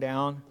torn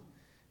down,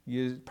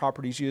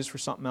 properties used for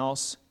something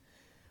else.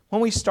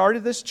 When we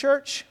started this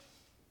church,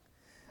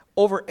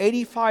 over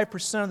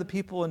 85% of the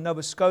people in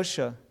Nova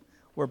Scotia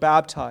were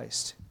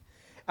baptized.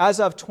 As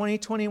of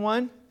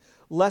 2021,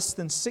 less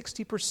than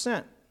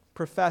 60%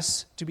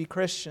 profess to be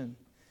Christian.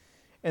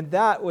 And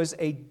that was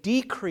a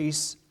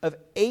decrease of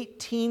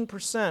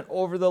 18%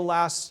 over the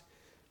last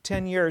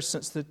 10 years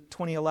since the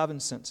 2011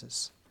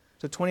 census.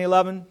 So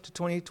 2011 to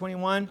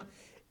 2021,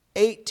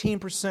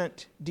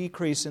 18%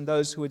 decrease in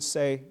those who would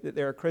say that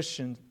they're a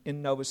Christian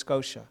in Nova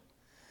Scotia.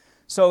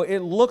 So it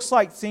looks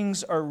like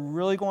things are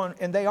really going,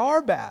 and they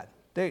are bad.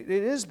 It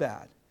is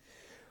bad.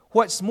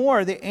 What's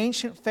more, the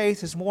ancient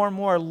faith is more and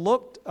more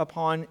looked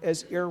upon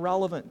as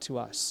irrelevant to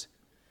us.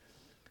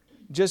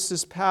 Just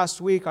this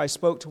past week, I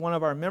spoke to one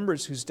of our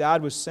members whose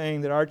dad was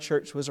saying that our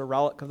church was a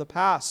relic of the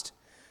past,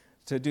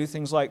 to do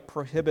things like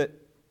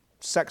prohibit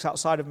sex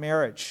outside of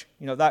marriage,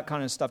 that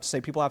kind of stuff, to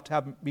say people have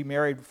to be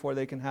married before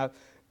they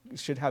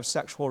should have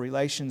sexual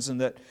relations,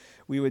 and that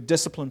we would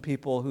discipline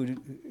people who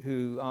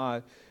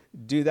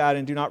do that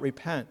and do not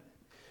repent.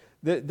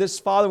 This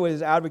father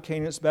was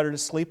advocating it's better to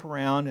sleep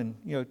around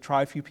and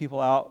try a few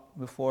people out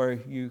before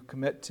you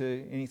commit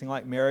to anything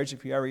like marriage,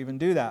 if you ever even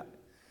do that.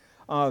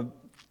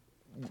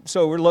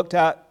 So we're looked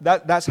at,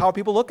 that's how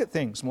people look at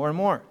things more and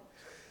more.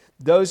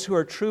 Those who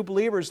are true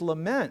believers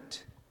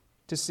lament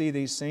to see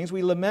these things.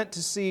 We lament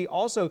to see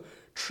also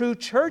true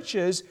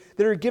churches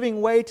that are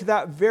giving way to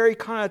that very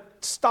kind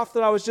of stuff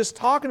that I was just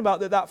talking about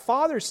that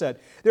father said.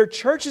 There are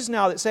churches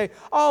now that say,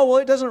 oh, well,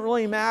 it doesn't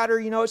really matter,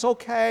 it's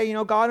okay,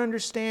 God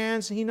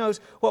understands, and He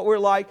knows what we're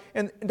like,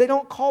 and they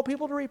don't call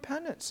people to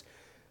repentance.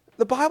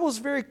 The Bible is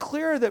very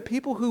clear that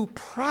people who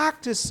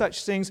practice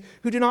such things,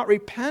 who do not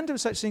repent of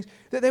such things,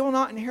 that they will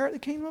not inherit the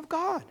kingdom of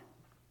God.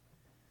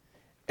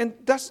 And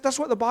that's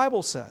what the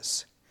Bible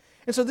says.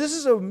 And so this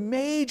is a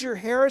major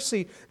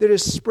heresy that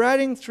is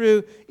spreading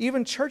through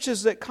even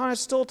churches that kind of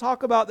still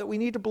talk about that we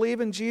need to believe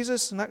in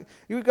Jesus. And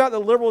you've got the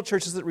liberal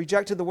churches that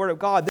rejected the Word of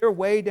God. They're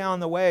way down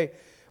the way.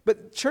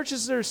 But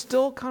churches that are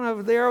still kind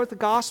of there with the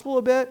gospel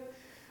a bit,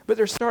 but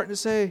they're starting to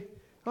say,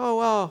 oh,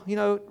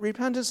 well,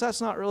 repentance,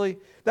 that's not really,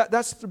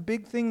 that's the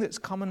big thing that's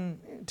coming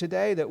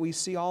today that we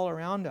see all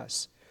around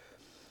us.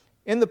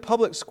 In the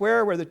public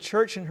square where the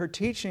church and her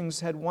teachings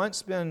had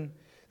once been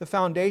the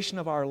foundation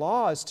of our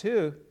laws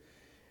too,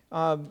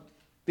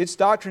 its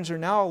doctrines are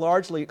now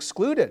largely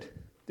excluded.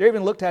 They're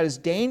even looked at as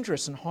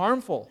dangerous and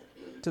harmful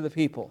to the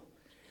people.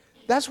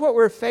 That's what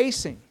we're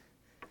facing.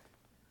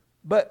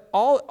 But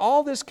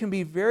all this can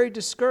be very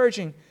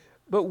discouraging,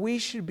 but we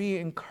should be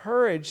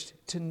encouraged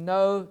to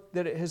know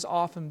that it has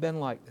often been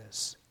like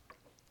this.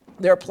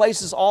 There are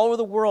places all over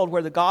the world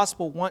where the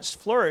gospel once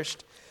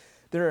flourished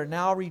that are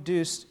now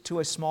reduced to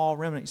a small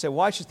remnant. You say,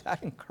 why should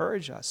that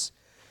encourage us?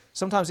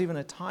 Sometimes even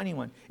a tiny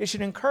one. It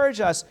should encourage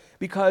us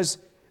because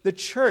the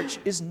church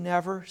is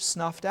never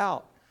snuffed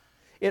out.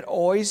 It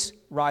always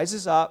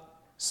rises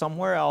up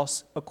somewhere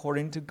else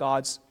according to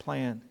God's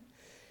plan.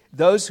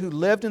 Those who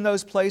lived in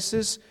those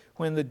places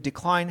when the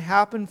decline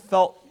happened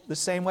felt the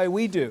same way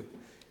we do.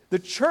 The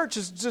church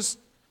is just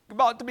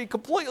about to be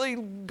completely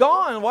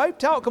gone,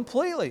 wiped out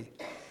completely.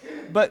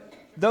 But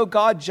though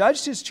God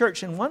judged His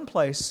church in one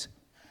place,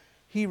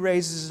 He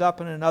raises it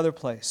up in another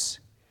place.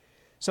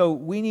 So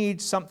we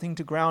need something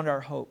to ground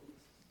our hope.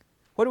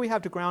 What do we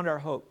have to ground our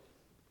hope?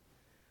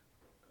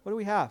 What do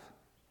we have?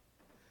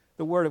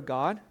 The Word of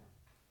God,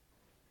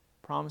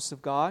 promise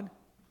of God.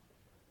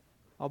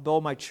 I'll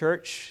build my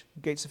church.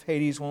 The gates of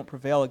Hades won't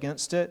prevail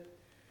against it.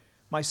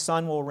 My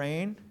Son will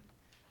reign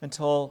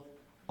until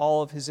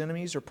all of His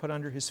enemies are put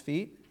under His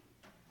feet.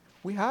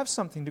 We have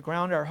something to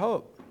ground our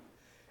hope.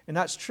 And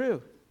that's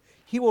true.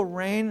 He will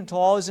reign until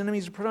all His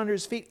enemies are put under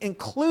His feet,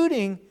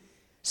 including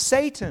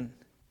Satan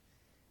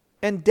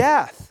and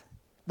death.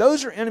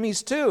 Those are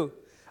enemies too.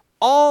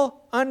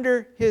 All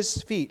under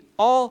His feet,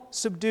 all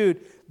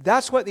subdued.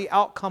 That's what the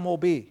outcome will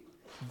be.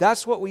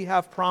 That's what we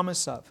have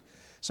promise of.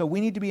 So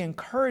we need to be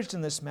encouraged in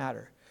this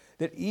matter,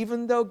 that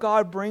even though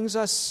God brings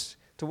us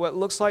to what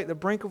looks like the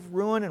brink of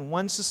ruin in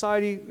one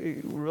society,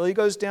 it really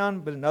goes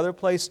down, but another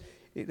place,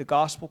 the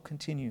gospel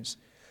continues.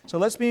 So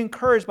let's be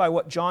encouraged by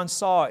what John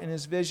saw in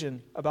his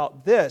vision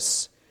about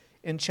this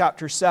in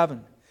chapter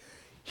 7.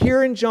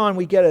 Here in John,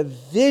 we get a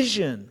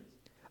vision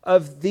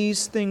of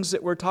these things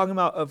that we're talking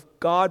about, of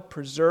God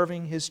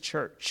preserving His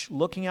church,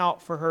 looking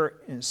out for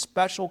her in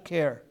special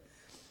care.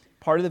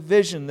 Part of the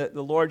vision that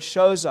the Lord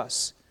shows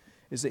us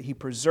is that He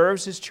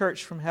preserves His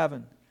church from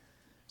heaven,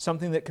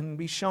 something that can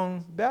be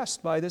shown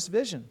best by this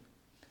vision.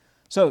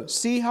 So,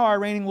 see how our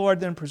reigning Lord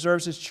then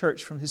preserves His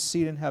church from His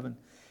seat in heaven.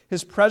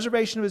 His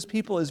preservation of His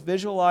people is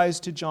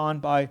visualized to John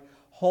by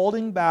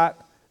holding back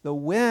the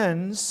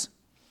winds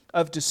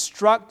of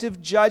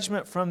destructive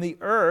judgment from the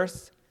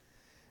earth,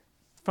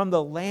 from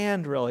the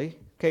land, really.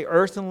 Okay,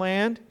 earth and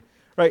land,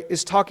 right?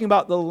 It's talking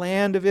about the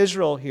land of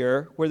Israel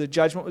here, where the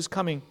judgment was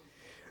coming,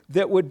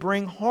 that would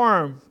bring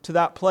harm to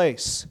that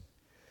place.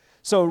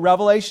 So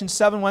Revelation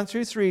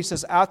 7:1-3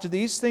 says, after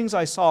these things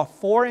I saw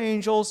 4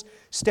 angels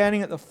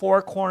standing at the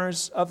 4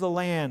 corners of the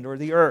land, or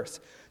the earth.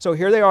 So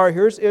here they are,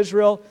 here's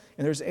Israel,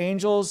 and there's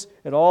angels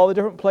at all the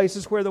different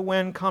places where the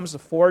wind comes, the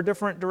 4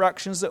 different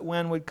directions that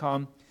wind would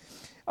come,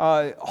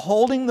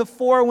 holding the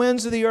 4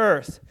 winds of the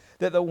earth,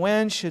 that the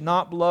wind should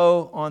not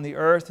blow on the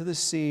earth or the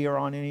sea or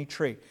on any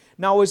tree.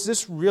 Now, was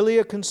this really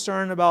a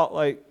concern about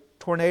like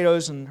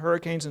tornadoes and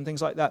hurricanes and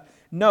things like that?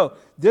 No,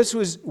 this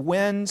was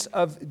winds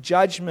of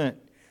judgment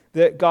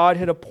that God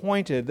had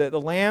appointed, that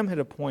the Lamb had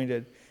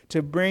appointed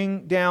to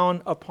bring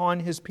down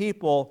upon his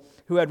people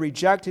who had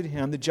rejected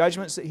him, the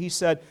judgments that he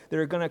said that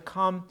are going to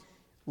come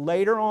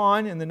later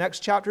on in the next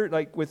chapter,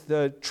 like with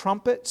the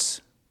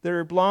trumpets that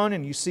are blown,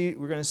 and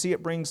we're going to see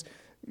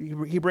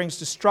he brings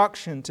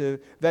destruction to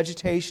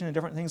vegetation and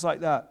different things like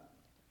that.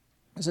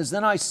 It says,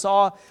 then I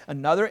saw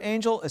another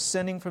angel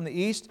ascending from the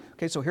east.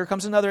 Okay, so here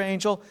comes another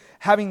angel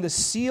having the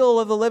seal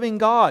of the living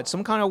God,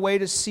 some kind of way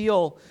to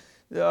seal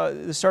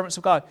the servants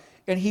of God.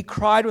 And he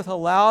cried with a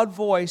loud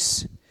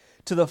voice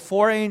to the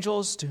four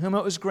angels to whom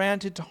it was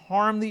granted to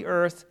harm the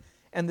earth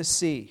and the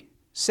sea,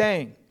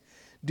 saying,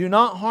 do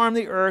not harm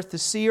the earth, the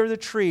sea, or the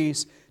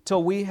trees,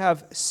 till we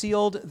have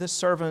sealed the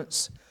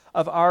servants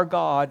of our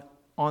God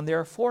on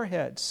their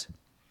foreheads.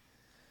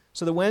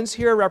 So the winds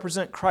here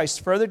represent Christ's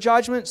further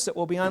judgments that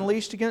will be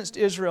unleashed against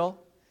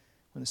Israel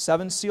when the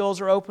seven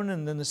seals are open,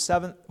 and then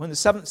when the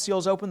seventh seal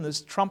is open, the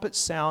trumpets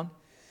sound.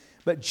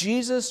 But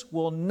Jesus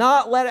will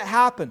not let it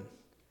happen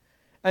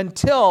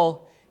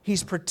until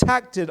he's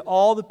protected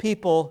all the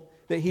people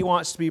that he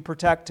wants to be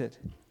protected.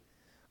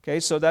 Okay,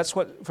 so that's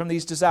what from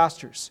these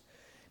disasters.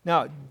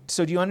 Now,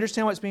 so do you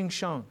understand what's being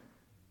shown?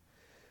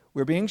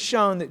 We're being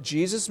shown that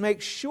Jesus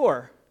makes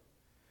sure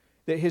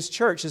that his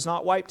church is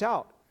not wiped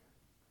out.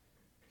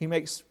 He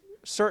makes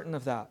certain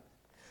of that.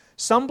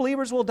 Some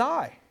believers will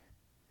die,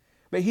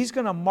 but he's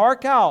going to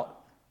mark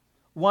out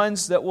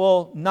ones that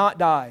will not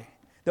die,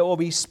 that will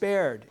be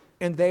spared,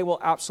 and they will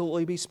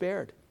absolutely be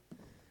spared.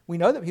 We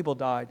know that people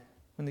died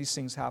when these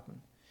things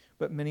happened,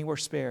 but many were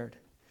spared.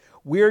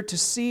 We're to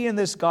see in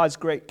this God's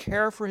great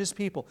care for his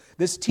people.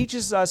 This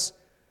teaches us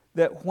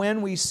that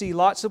when we see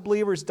lots of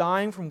believers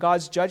dying from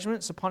God's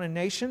judgments upon a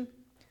nation,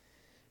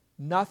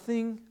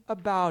 nothing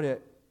about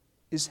it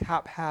is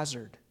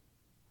haphazard.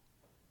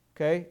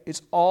 Okay?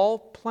 It's all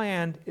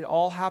planned. It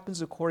all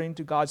happens according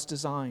to God's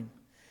design.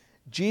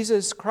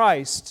 Jesus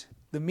Christ,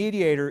 the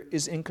mediator,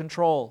 is in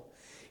control.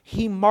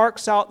 He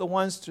marks out the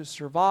ones to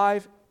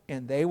survive,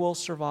 and they will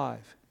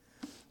survive.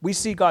 We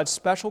see God's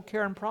special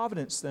care and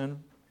providence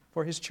then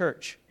for his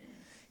church.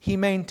 He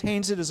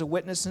maintains it as a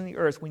witness in the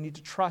earth. We need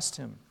to trust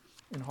him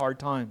in hard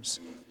times.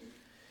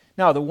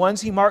 Now, the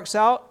ones he marks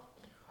out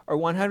are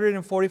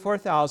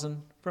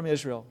 144,000 from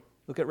Israel.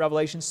 Look at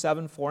Revelation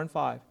 7, 4 and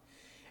 5.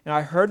 And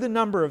I heard the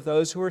number of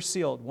those who were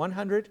sealed.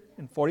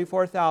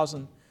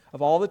 144,000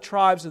 of all the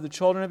tribes of the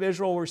children of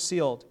Israel were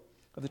sealed.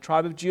 Of the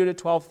tribe of Judah,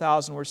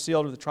 12,000 were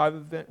sealed. Of the tribe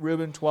of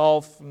Reuben,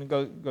 12, and it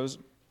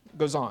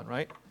goes on,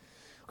 right?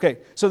 Okay,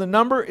 so the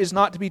number is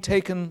not to be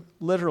taken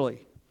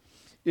literally.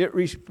 It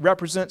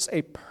represents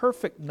a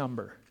perfect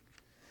number.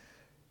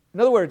 In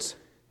other words,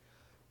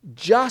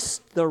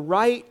 just the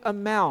right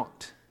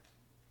amount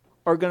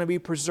are going to be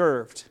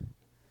preserved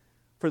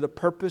for the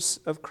purpose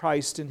of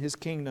Christ and his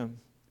kingdom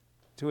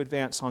to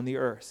advance on the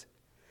earth.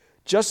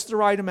 Just the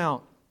right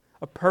amount,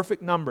 a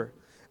perfect number.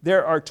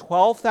 There are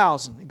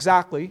 12,000,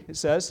 exactly, it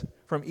says,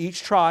 from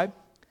each tribe,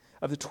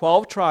 of the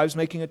 12 tribes,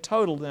 making a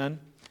total then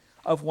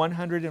of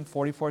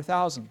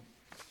 144,000.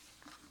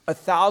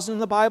 1,000 in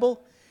the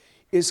Bible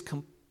is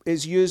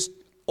used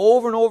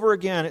over and over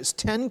again. It's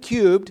 10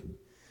 cubed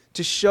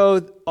to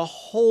show a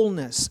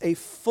wholeness, a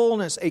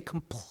fullness, a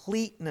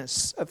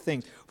completeness of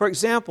things. For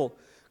example,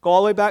 go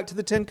all the way back to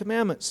the Ten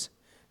Commandments.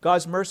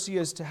 God's mercy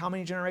is to how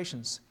many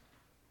generations?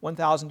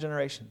 1,000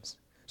 generations.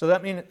 So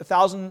that means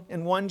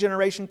 1,001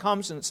 generation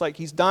comes and it's like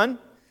he's done?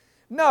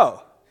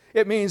 No.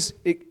 It means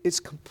it's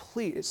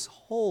complete, it's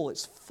whole,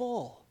 it's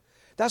full.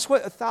 That's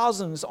what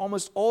 1,000 is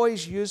almost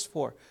always used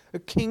for. A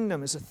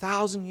kingdom is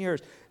 1,000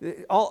 years.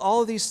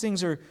 All of these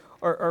things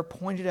are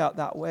pointed out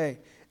that way.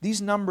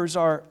 These numbers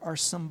are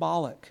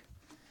symbolic.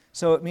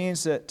 So it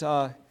means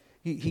that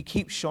he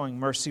keeps showing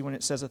mercy when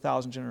it says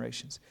 1,000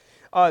 generations.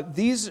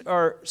 These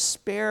are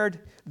spared,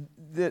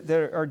 that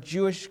are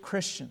Jewish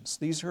Christians.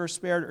 These who are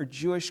spared are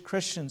Jewish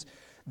Christians,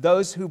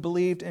 those who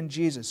believed in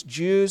Jesus.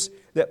 Jews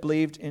that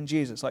believed in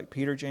Jesus, like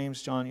Peter,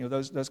 James, John,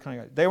 those kind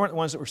of guys. They weren't the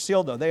ones that were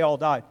sealed, though. They all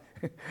died.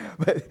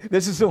 But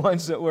this is the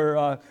ones that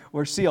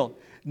were sealed.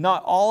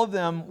 Not all of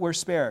them were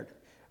spared,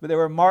 but they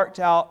were marked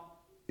out.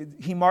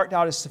 He marked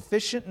out a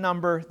sufficient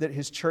number that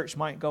his church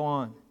might go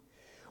on.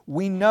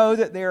 We know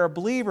that they are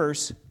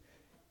believers.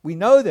 We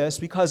know this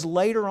because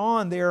later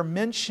on they are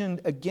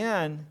mentioned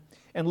again,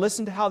 and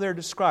listen to how they're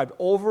described.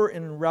 Over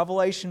in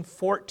Revelation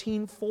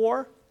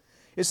 14:4,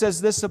 it says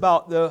this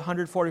about the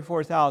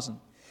 144,000.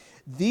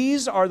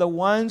 These are the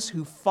ones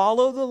who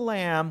follow the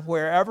Lamb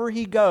wherever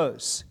he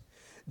goes.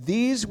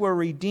 These were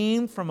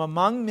redeemed from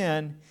among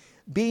men,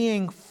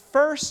 being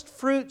first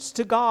fruits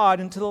to God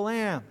and to the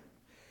Lamb.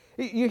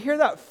 You hear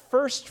that,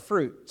 first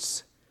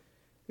fruits.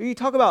 You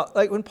talk about,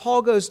 like when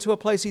Paul goes to a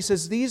place, he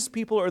says, these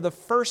people are the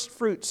first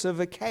fruits of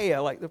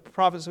Achaia, like the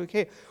prophets of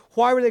Achaia.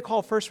 Why were they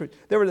called first fruits?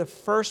 They were the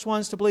first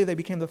ones to believe. They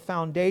became the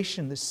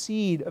foundation, the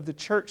seed of the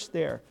church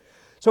there.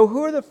 So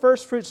who are the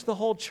first fruits of the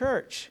whole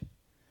church?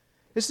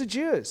 It's the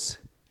Jews.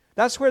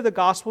 That's where the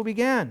gospel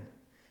began.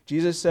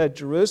 Jesus said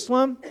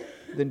Jerusalem,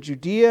 then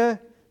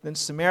Judea, then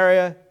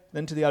Samaria,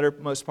 then to the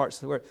uttermost parts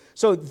of the world.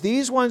 So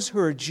these ones who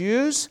are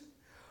Jews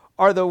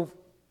are the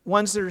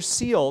ones that are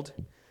sealed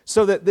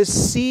so that the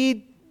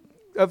seed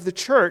of the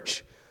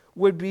church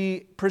would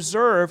be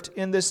preserved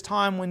in this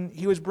time when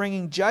he was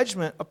bringing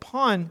judgment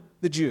upon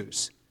the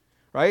Jews.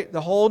 Right?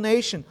 The whole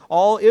nation,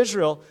 all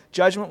Israel,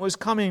 judgment was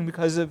coming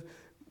because of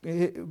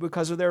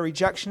their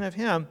rejection of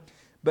him.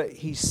 But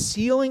he's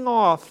sealing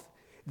off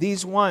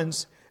these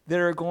ones that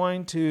are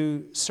going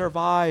to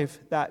survive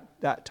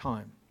that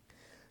time.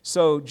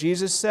 So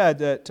Jesus said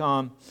that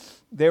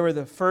they were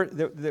the first.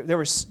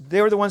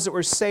 They were the ones that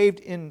were saved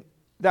in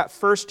that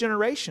first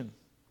generation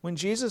when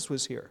Jesus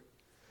was here.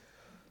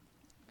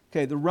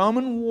 Okay, the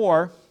Roman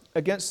war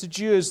against the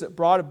Jews that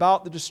brought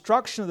about the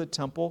destruction of the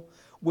temple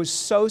was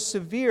so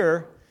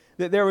severe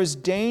that there was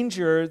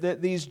danger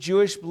that these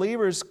Jewish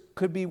believers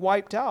could be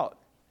wiped out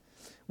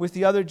with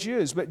the other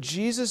Jews. But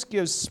Jesus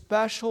gives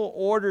special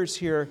orders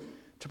here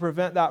to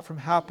prevent that from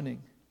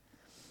happening.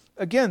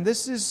 Again,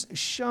 this is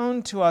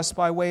shown to us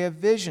by way of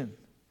vision.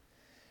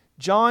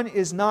 John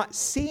is not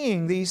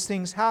seeing these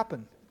things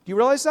happen. Do you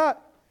realize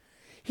that?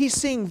 He's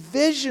seeing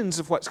visions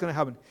of what's going to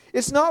happen.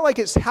 It's not like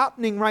it's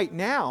happening right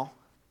now.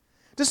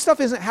 This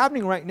stuff isn't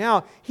happening right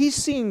now. He's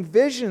seeing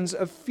visions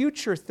of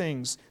future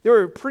things. They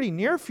were pretty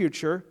near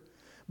future,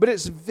 but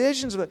it's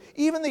visions of it.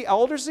 Even the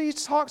elders that he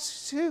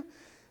talks to,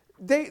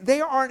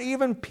 they aren't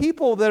even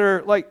people that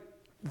are like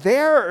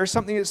there or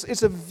something.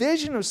 It's a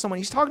vision of someone.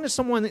 He's talking to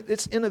someone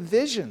that's in a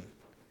vision.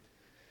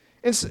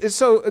 And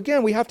so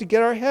again, we have to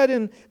get our head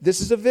in,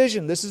 this is a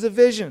vision, this is a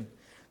vision.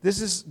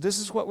 This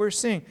is what we're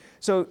seeing.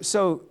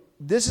 So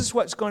this is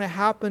what's going to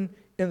happen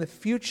in the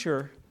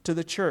future to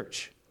the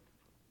church.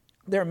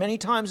 There are many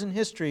times in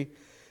history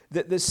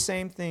that this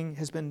same thing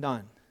has been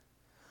done.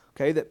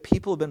 Okay, that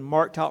people have been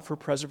marked out for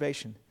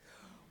preservation.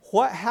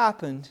 What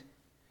happened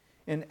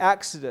in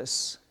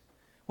Exodus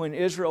when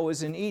Israel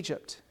was in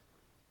Egypt?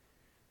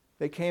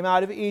 They came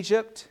out of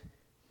Egypt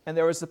and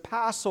there was the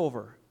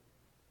Passover.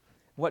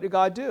 What did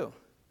God do?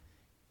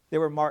 They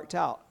were marked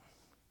out.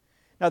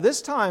 Now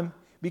this time,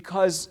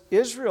 because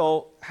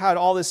Israel had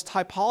all this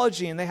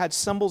typology and they had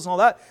symbols and all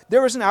that,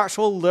 there was an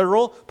actual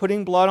literal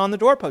putting blood on the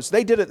doorpost.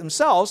 They did it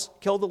themselves,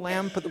 killed the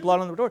lamb, put the blood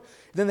on the door.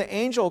 Then the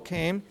angel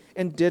came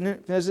and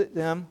didn't visit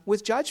them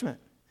with judgment.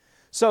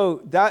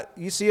 So that,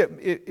 you see,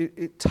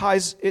 it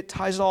ties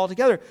it all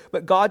together.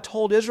 But God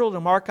told Israel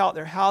to mark out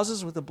their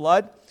houses with the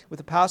blood, with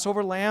the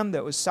Passover lamb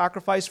that was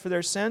sacrificed for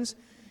their sins.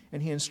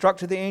 And he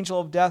instructed the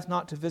angel of death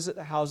not to visit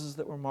the houses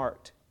that were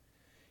marked.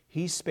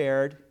 He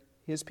spared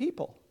his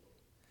people.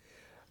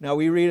 Now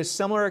we read a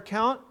similar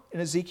account in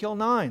Ezekiel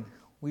 9.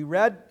 We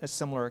read a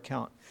similar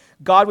account.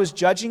 God was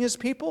judging his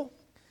people,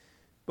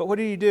 but what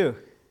did he do?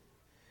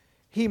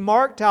 He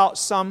marked out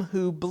some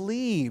who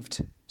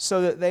believed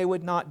so that they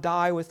would not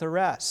die with the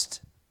rest.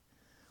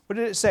 What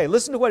did it say?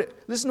 Listen to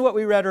what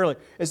we read earlier.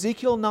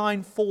 Ezekiel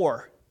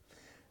 9:4.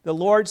 The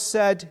Lord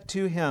said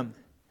to him,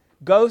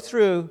 go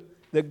through,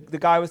 the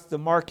guy with the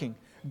marking,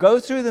 go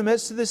through the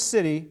midst of the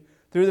city,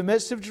 through the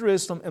midst of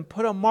Jerusalem, and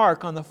put a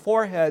mark on the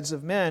foreheads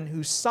of men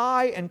who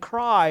sigh and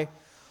cry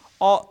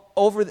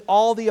over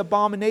all the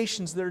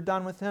abominations that are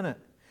done within it.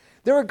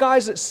 There were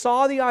guys that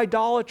saw the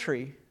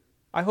idolatry.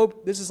 I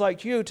hope this is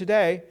like you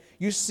today.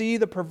 You see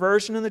the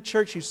perversion in the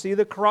church, you see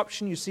the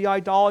corruption, you see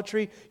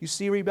idolatry, you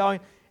see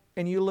rebellion,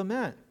 and you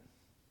lament.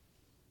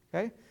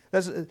 Okay?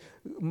 That's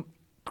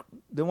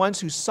the ones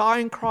who sigh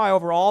and cry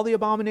over all the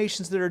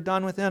abominations that are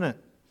done within it.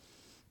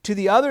 To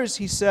the others,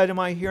 he said in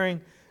my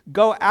hearing,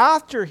 go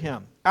after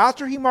him.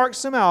 After he marks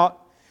them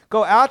out,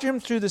 go after him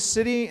through the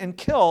city and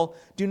kill.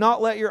 Do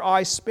not let your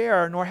eye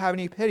spare, nor have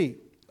any pity.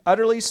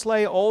 Utterly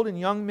slay old and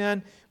young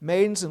men,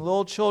 maidens and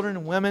little children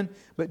and women,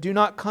 but do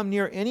not come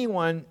near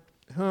anyone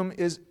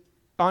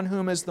on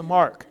whom is the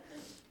mark.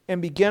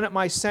 And begin at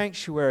my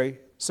sanctuary.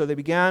 So they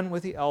began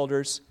with the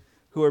elders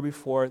who were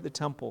before the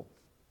temple.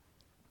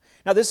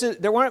 Now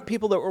there weren't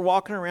people that were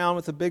walking around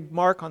with a big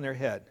mark on their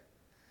head,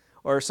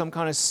 or some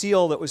kind of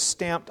seal that was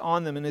stamped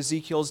on them in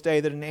Ezekiel's day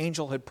that an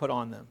angel had put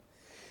on them.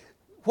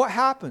 What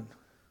happened?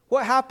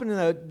 What happened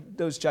in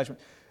those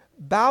judgments?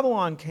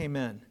 Babylon came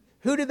in.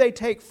 Who did they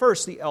take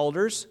first? The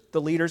elders,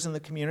 the leaders in the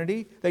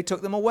community. They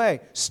took them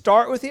away.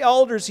 Start with the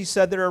elders, he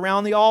said, that are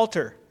around the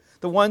altar.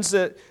 The ones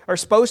that are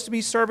supposed to be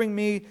serving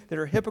me, that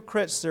are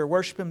hypocrites, that are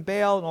worshiping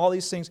Baal and all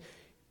these things.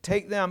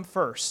 Take them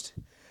first.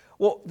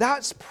 Well,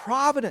 that's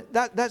provident.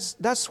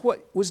 That's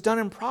what was done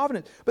in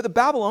providence. But the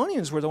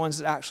Babylonians were the ones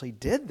that actually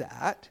did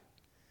that.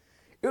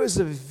 It was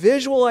a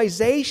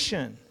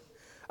visualization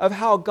of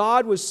how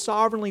God was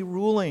sovereignly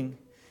ruling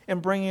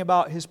and bringing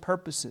about his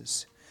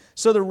purposes.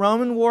 So the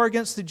Roman war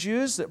against the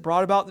Jews that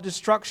brought about the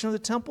destruction of the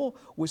temple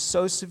was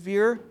so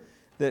severe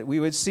that we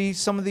would see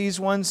some of these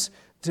ones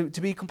to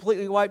be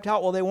completely wiped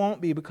out. Well, they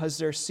won't be because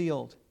they're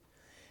sealed.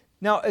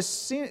 Now, a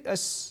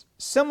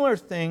similar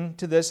thing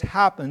to this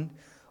happened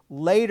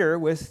later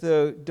with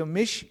the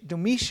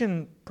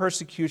Domitian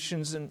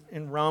persecutions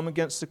in Rome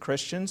against the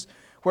Christians,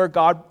 where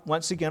God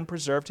once again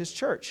preserved his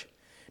church.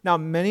 Now,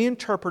 many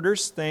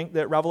interpreters think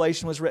that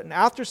Revelation was written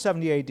after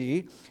 70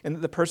 AD, and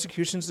that the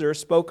persecutions that are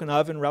spoken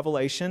of in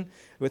Revelation,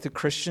 with the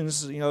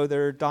Christians,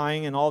 they're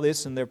dying and all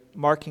this, and they're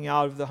marking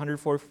out of the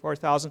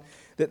 144,000,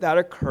 that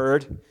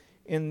occurred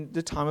in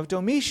the time of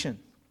Domitian.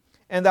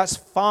 And that's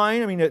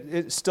fine. I mean,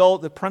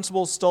 the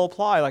principles still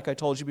apply, like I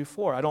told you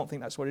before. I don't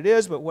think that's what it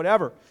is, but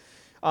whatever.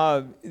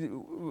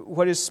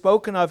 What is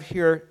spoken of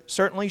here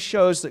certainly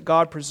shows that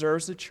God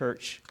preserves the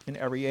church in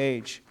every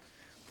age.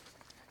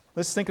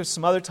 Let's think of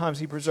some other times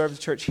He preserved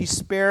the church. He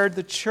spared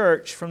the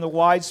church from the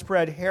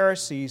widespread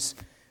heresies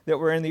that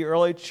were in the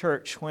early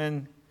church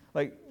when,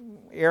 like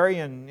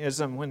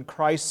Arianism, when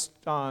Christ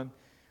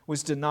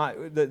was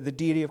denied, the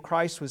deity of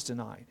Christ was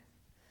denied.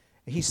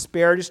 He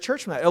spared His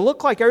church from that. It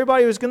looked like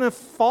everybody was going to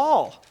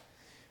fall,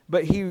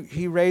 but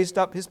He raised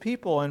up His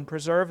people and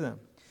preserved them.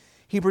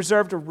 He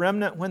preserved a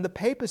remnant when the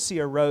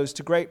papacy arose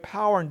to great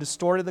power and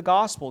distorted the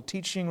gospel,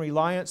 teaching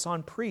reliance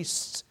on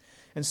priests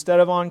instead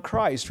of on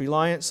Christ,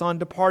 reliance on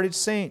departed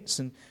saints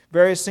and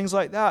various things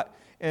like that.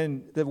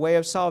 And the way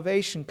of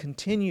salvation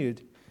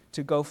continued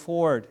to go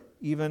forward,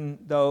 even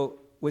though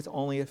with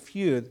only a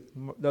few,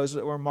 those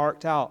that were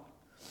marked out.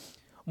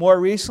 More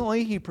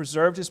recently, He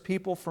preserved His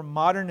people from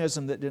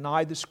modernism that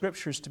denied the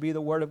Scriptures to be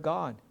the Word of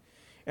God,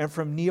 and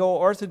from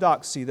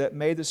neo-orthodoxy that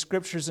made the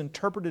Scriptures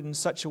interpreted in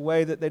such a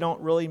way that they don't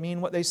really mean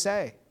what they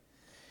say.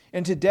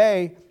 And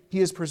today, He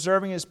is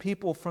preserving His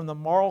people from the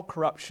moral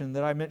corruption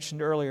that I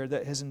mentioned earlier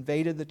that has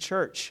invaded the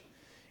church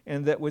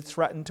and that would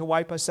threaten to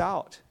wipe us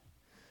out.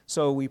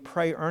 So we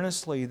pray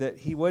earnestly that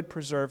He would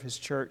preserve His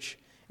church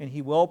and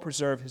He will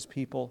preserve His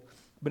people,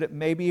 but it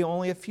may be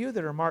only a few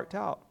that are marked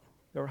out.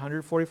 There were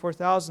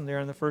 144,000 there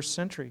in the first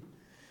century.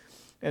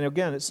 And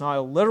again, it's not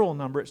a literal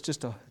number, it's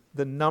just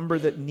the number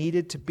that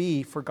needed to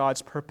be for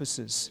God's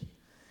purposes.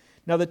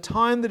 Now, the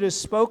time that is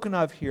spoken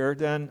of here,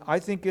 then, I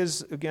think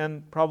is,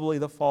 again, probably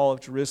the fall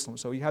of Jerusalem.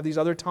 So you have these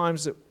other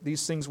times that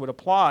these things would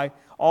apply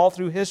all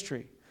through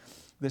history,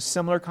 this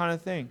similar kind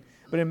of thing.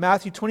 But in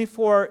Matthew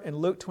 24 and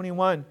Luke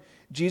 21,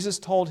 Jesus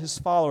told His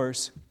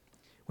followers,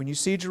 when you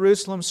see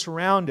Jerusalem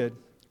surrounded,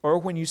 or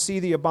when you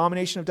see the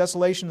abomination of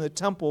desolation in the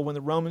temple, when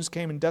the Romans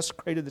came and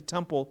desecrated the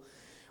temple,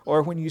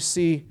 or when you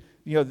see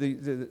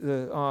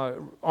the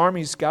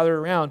armies gathered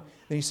around,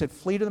 then He said,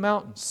 flee to the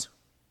mountains.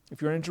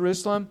 If you're in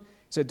Jerusalem,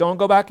 He said, don't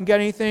go back and get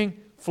anything,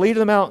 flee to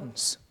the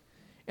mountains.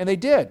 And they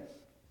did.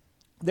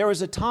 There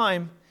was a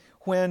time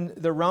when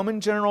the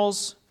Roman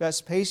generals,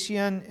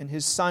 Vespasian and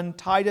his son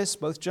Titus,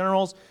 both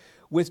generals,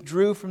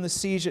 withdrew from the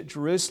siege at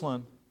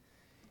Jerusalem.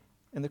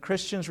 And the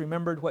Christians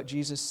remembered what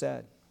Jesus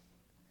said.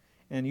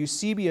 And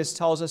Eusebius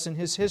tells us in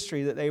his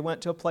history that they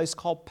went to a place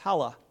called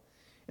Pella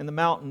in the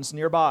mountains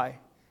nearby,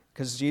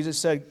 because Jesus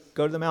said,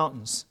 go to the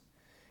mountains.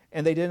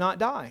 And they did not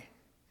die.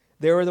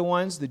 They were the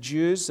ones, the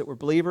Jews that were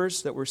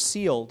believers, that were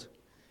sealed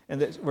and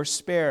that were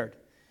spared.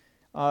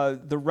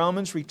 The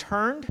Romans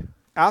returned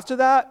after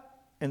that,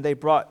 and they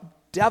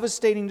brought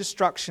devastating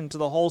destruction to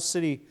the whole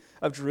city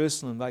of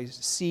Jerusalem by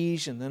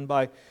siege and then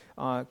by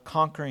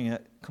conquering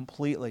it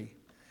completely.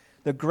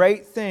 The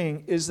great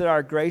thing is that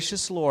our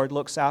gracious Lord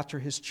looks after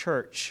His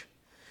church.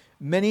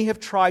 Many have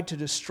tried to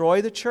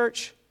destroy the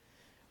church,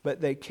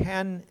 but they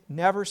can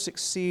never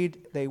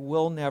succeed. They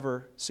will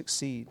never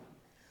succeed.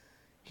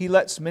 He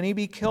lets many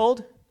be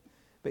killed,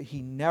 but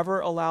He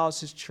never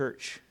allows His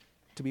church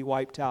to be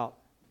wiped out.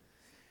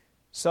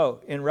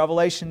 So, in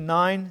Revelation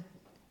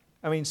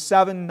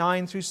 7,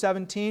 9 through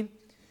 17,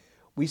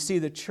 we see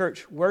the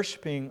church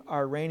worshiping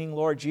our reigning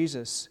Lord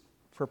Jesus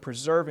for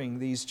preserving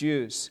these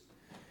Jews.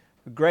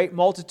 A great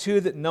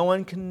multitude that no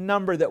one can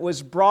number that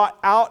was brought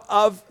out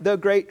of the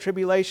great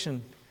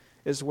tribulation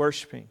is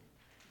worshiping.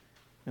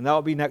 And that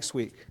will be next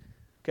week.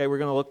 Okay, we're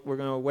going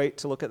to wait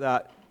to look at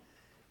that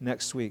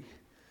next week.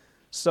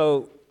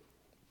 So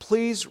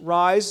please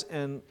rise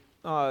and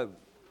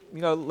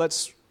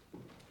let's,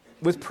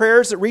 with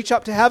prayers that reach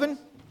up to heaven.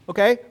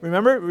 Okay,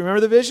 remember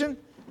the vision?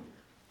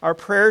 Our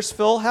prayers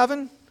fill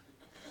heaven.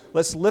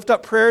 Let's lift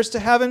up prayers to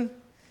heaven,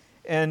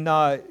 and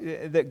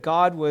that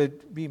God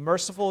would be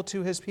merciful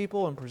to His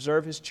people and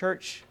preserve His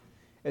church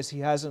as He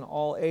has in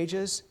all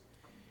ages.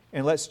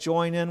 And let's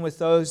join in with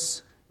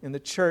those in the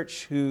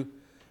church who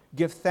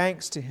give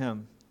thanks to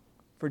Him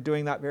for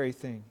doing that very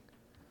thing.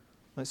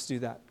 Let's do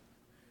that.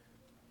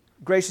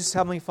 Gracious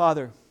Heavenly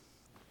Father,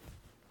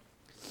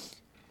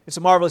 it's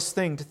a marvelous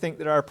thing to think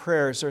that our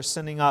prayers are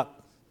ascending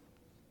up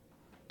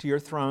to Your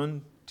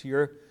throne, to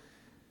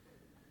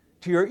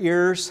Your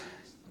ears,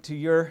 to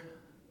Your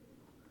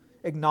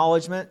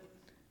acknowledgement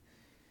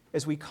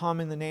as we come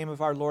in the name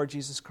of our Lord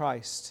Jesus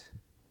Christ,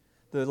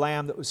 the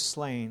Lamb that was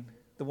slain,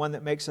 the one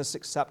that makes us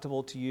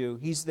acceptable to You.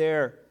 He's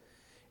there,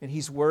 and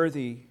He's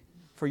worthy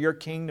for Your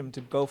kingdom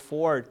to go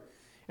forward.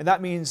 And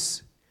that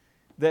means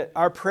that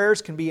our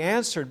prayers can be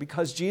answered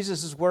because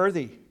Jesus is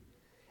worthy.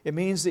 It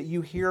means that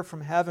You hear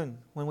from heaven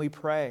when we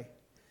pray.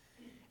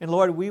 And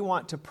Lord, we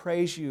want to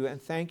praise You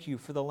and thank You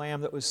for the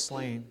Lamb that was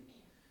slain,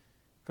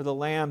 for the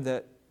Lamb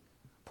that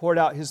poured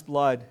out His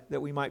blood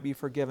that we might be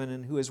forgiven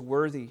and who is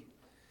worthy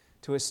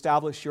to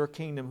establish your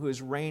kingdom, who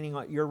is reigning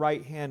at your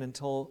right hand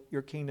until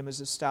your kingdom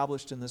is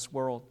established in this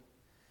world.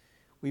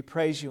 We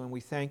praise you and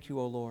we thank you,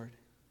 O Lord.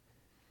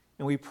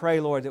 And we pray,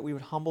 Lord, that we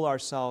would humble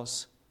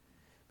ourselves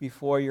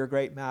before your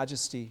great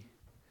majesty.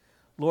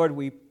 Lord,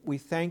 we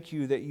thank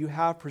you that you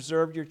have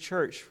preserved your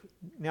church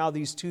now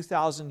these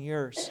 2,000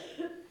 years.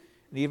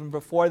 And even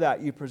before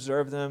that, you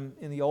preserved them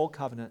in the Old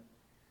Covenant.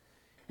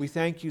 We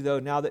thank you, though,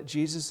 now that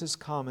Jesus has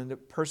come and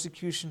that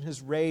persecution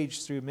has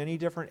raged through many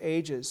different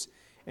ages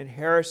and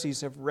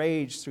heresies have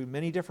raged through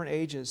many different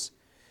ages,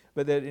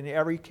 but that in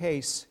every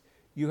case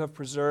you have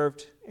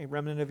preserved a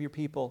remnant of your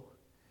people.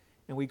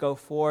 And we go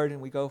forward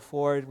and we go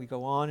forward, we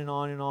go on and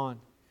on and on.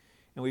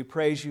 And we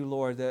praise you,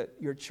 Lord, that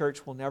your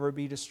church will never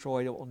be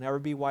destroyed, it will never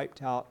be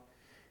wiped out,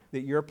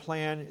 that your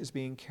plan is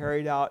being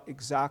carried out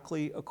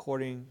exactly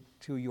according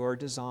to your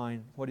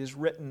design, what is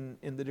written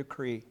in the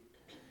decree.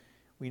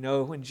 We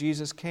know when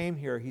Jesus came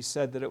here, he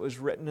said that it was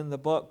written in the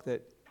book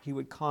that he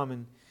would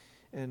come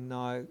and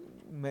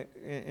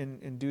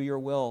do your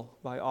will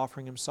by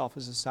offering himself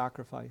as a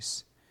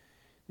sacrifice,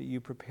 that you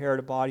prepared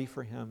a body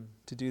for him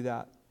to do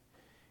that.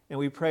 And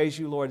we praise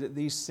you, Lord, that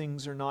these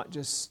things are not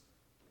just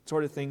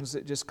sort of things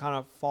that just kind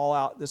of fall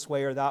out this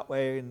way or that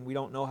way, and we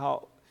don't know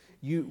how.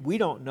 We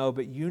don't know,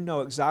 but you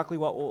know exactly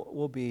what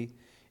will be.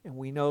 And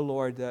we know,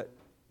 Lord, that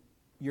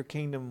your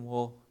kingdom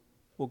will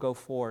go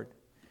forward.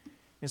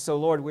 And so,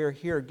 Lord, we're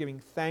here giving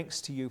thanks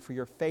to you for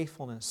your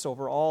faithfulness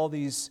over all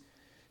these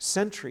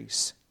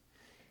centuries.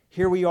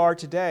 Here we are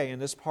today in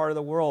this part of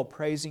the world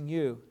praising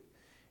you.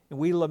 And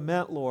we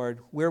lament, Lord.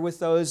 We're with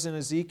those in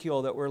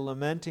Ezekiel that were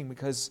lamenting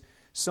because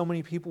so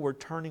many people were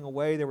turning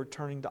away. They were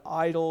turning to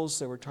idols.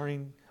 They were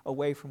turning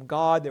away from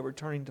God. They were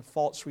turning to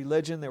false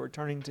religion. They were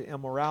turning to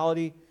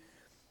immorality.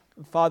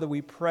 And Father,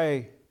 we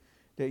pray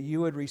that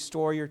you would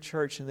restore your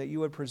church and that you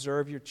would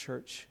preserve your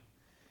church.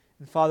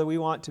 And Father, we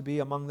want to be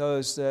among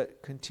those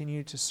that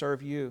continue to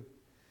serve you.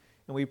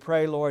 And we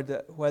pray, Lord,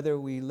 that whether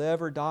we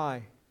live or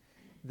die,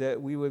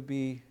 that we would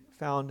be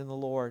found in the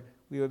Lord.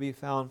 We would be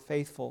found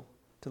faithful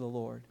to the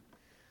Lord.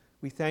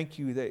 We thank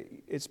you that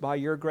it's by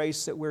your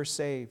grace that we're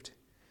saved.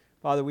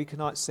 Father, we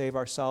cannot save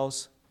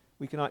ourselves.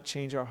 We cannot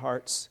change our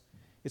hearts.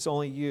 It's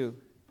only you.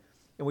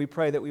 And we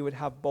pray that we would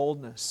have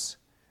boldness,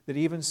 that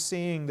even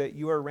seeing that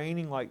you are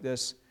reigning like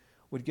this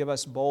would give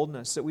us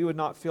boldness, that we would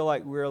not feel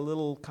like we're a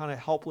little kind of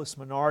helpless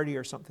minority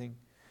or something,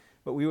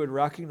 but we would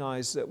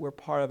recognize that we're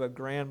part of a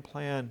grand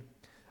plan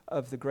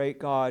of the great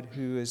God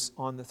who is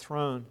on the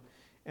throne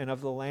and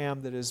of the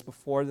Lamb that is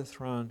before the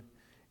throne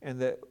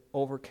and that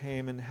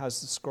overcame and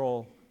has the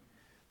scroll.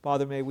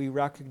 Father, may we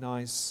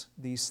recognize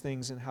these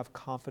things and have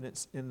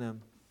confidence in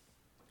them.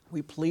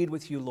 We plead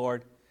with you,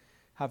 Lord,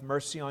 have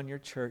mercy on your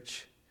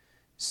church.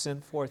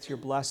 Send forth your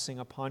blessing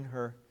upon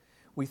her.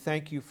 We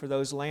thank you for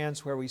those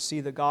lands where we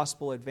see the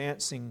gospel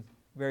advancing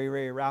very,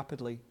 very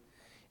rapidly.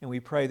 And we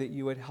pray that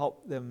you would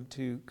help them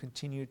to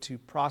continue to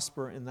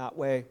prosper in that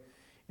way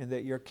and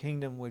that your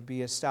kingdom would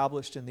be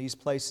established in these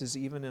places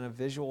even in a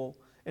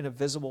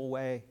visible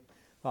way.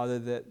 Father,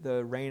 that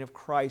the reign of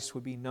Christ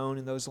would be known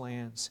in those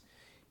lands.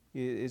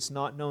 It's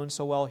not known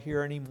so well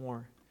here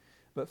anymore.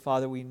 But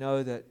Father, we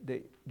know that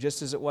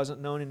just as it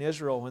wasn't known in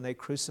Israel when they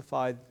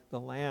crucified the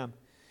Lamb,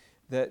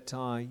 that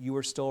you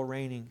are still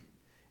reigning,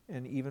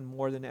 and even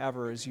more than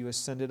ever as you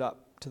ascended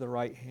up to the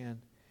right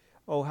hand.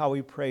 Oh, how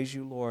we praise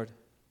you, Lord.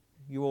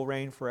 You will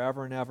reign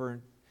forever and ever.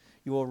 And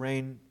you will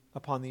reign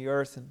upon the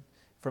earth and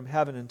from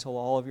heaven until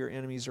all of your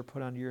enemies are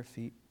put under your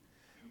feet.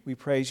 We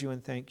praise you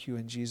and thank you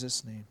in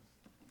Jesus' name.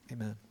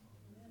 Amen.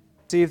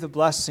 Receive the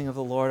blessing of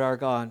the Lord our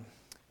God.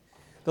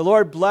 The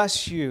Lord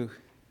bless you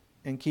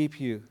and keep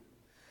you.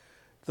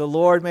 The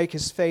Lord make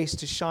his face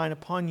to shine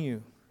upon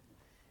you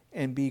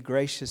and be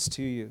gracious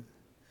to you.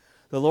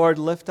 The Lord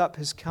lift up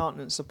his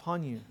countenance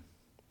upon you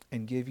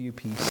and give you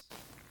peace.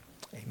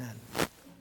 Amen.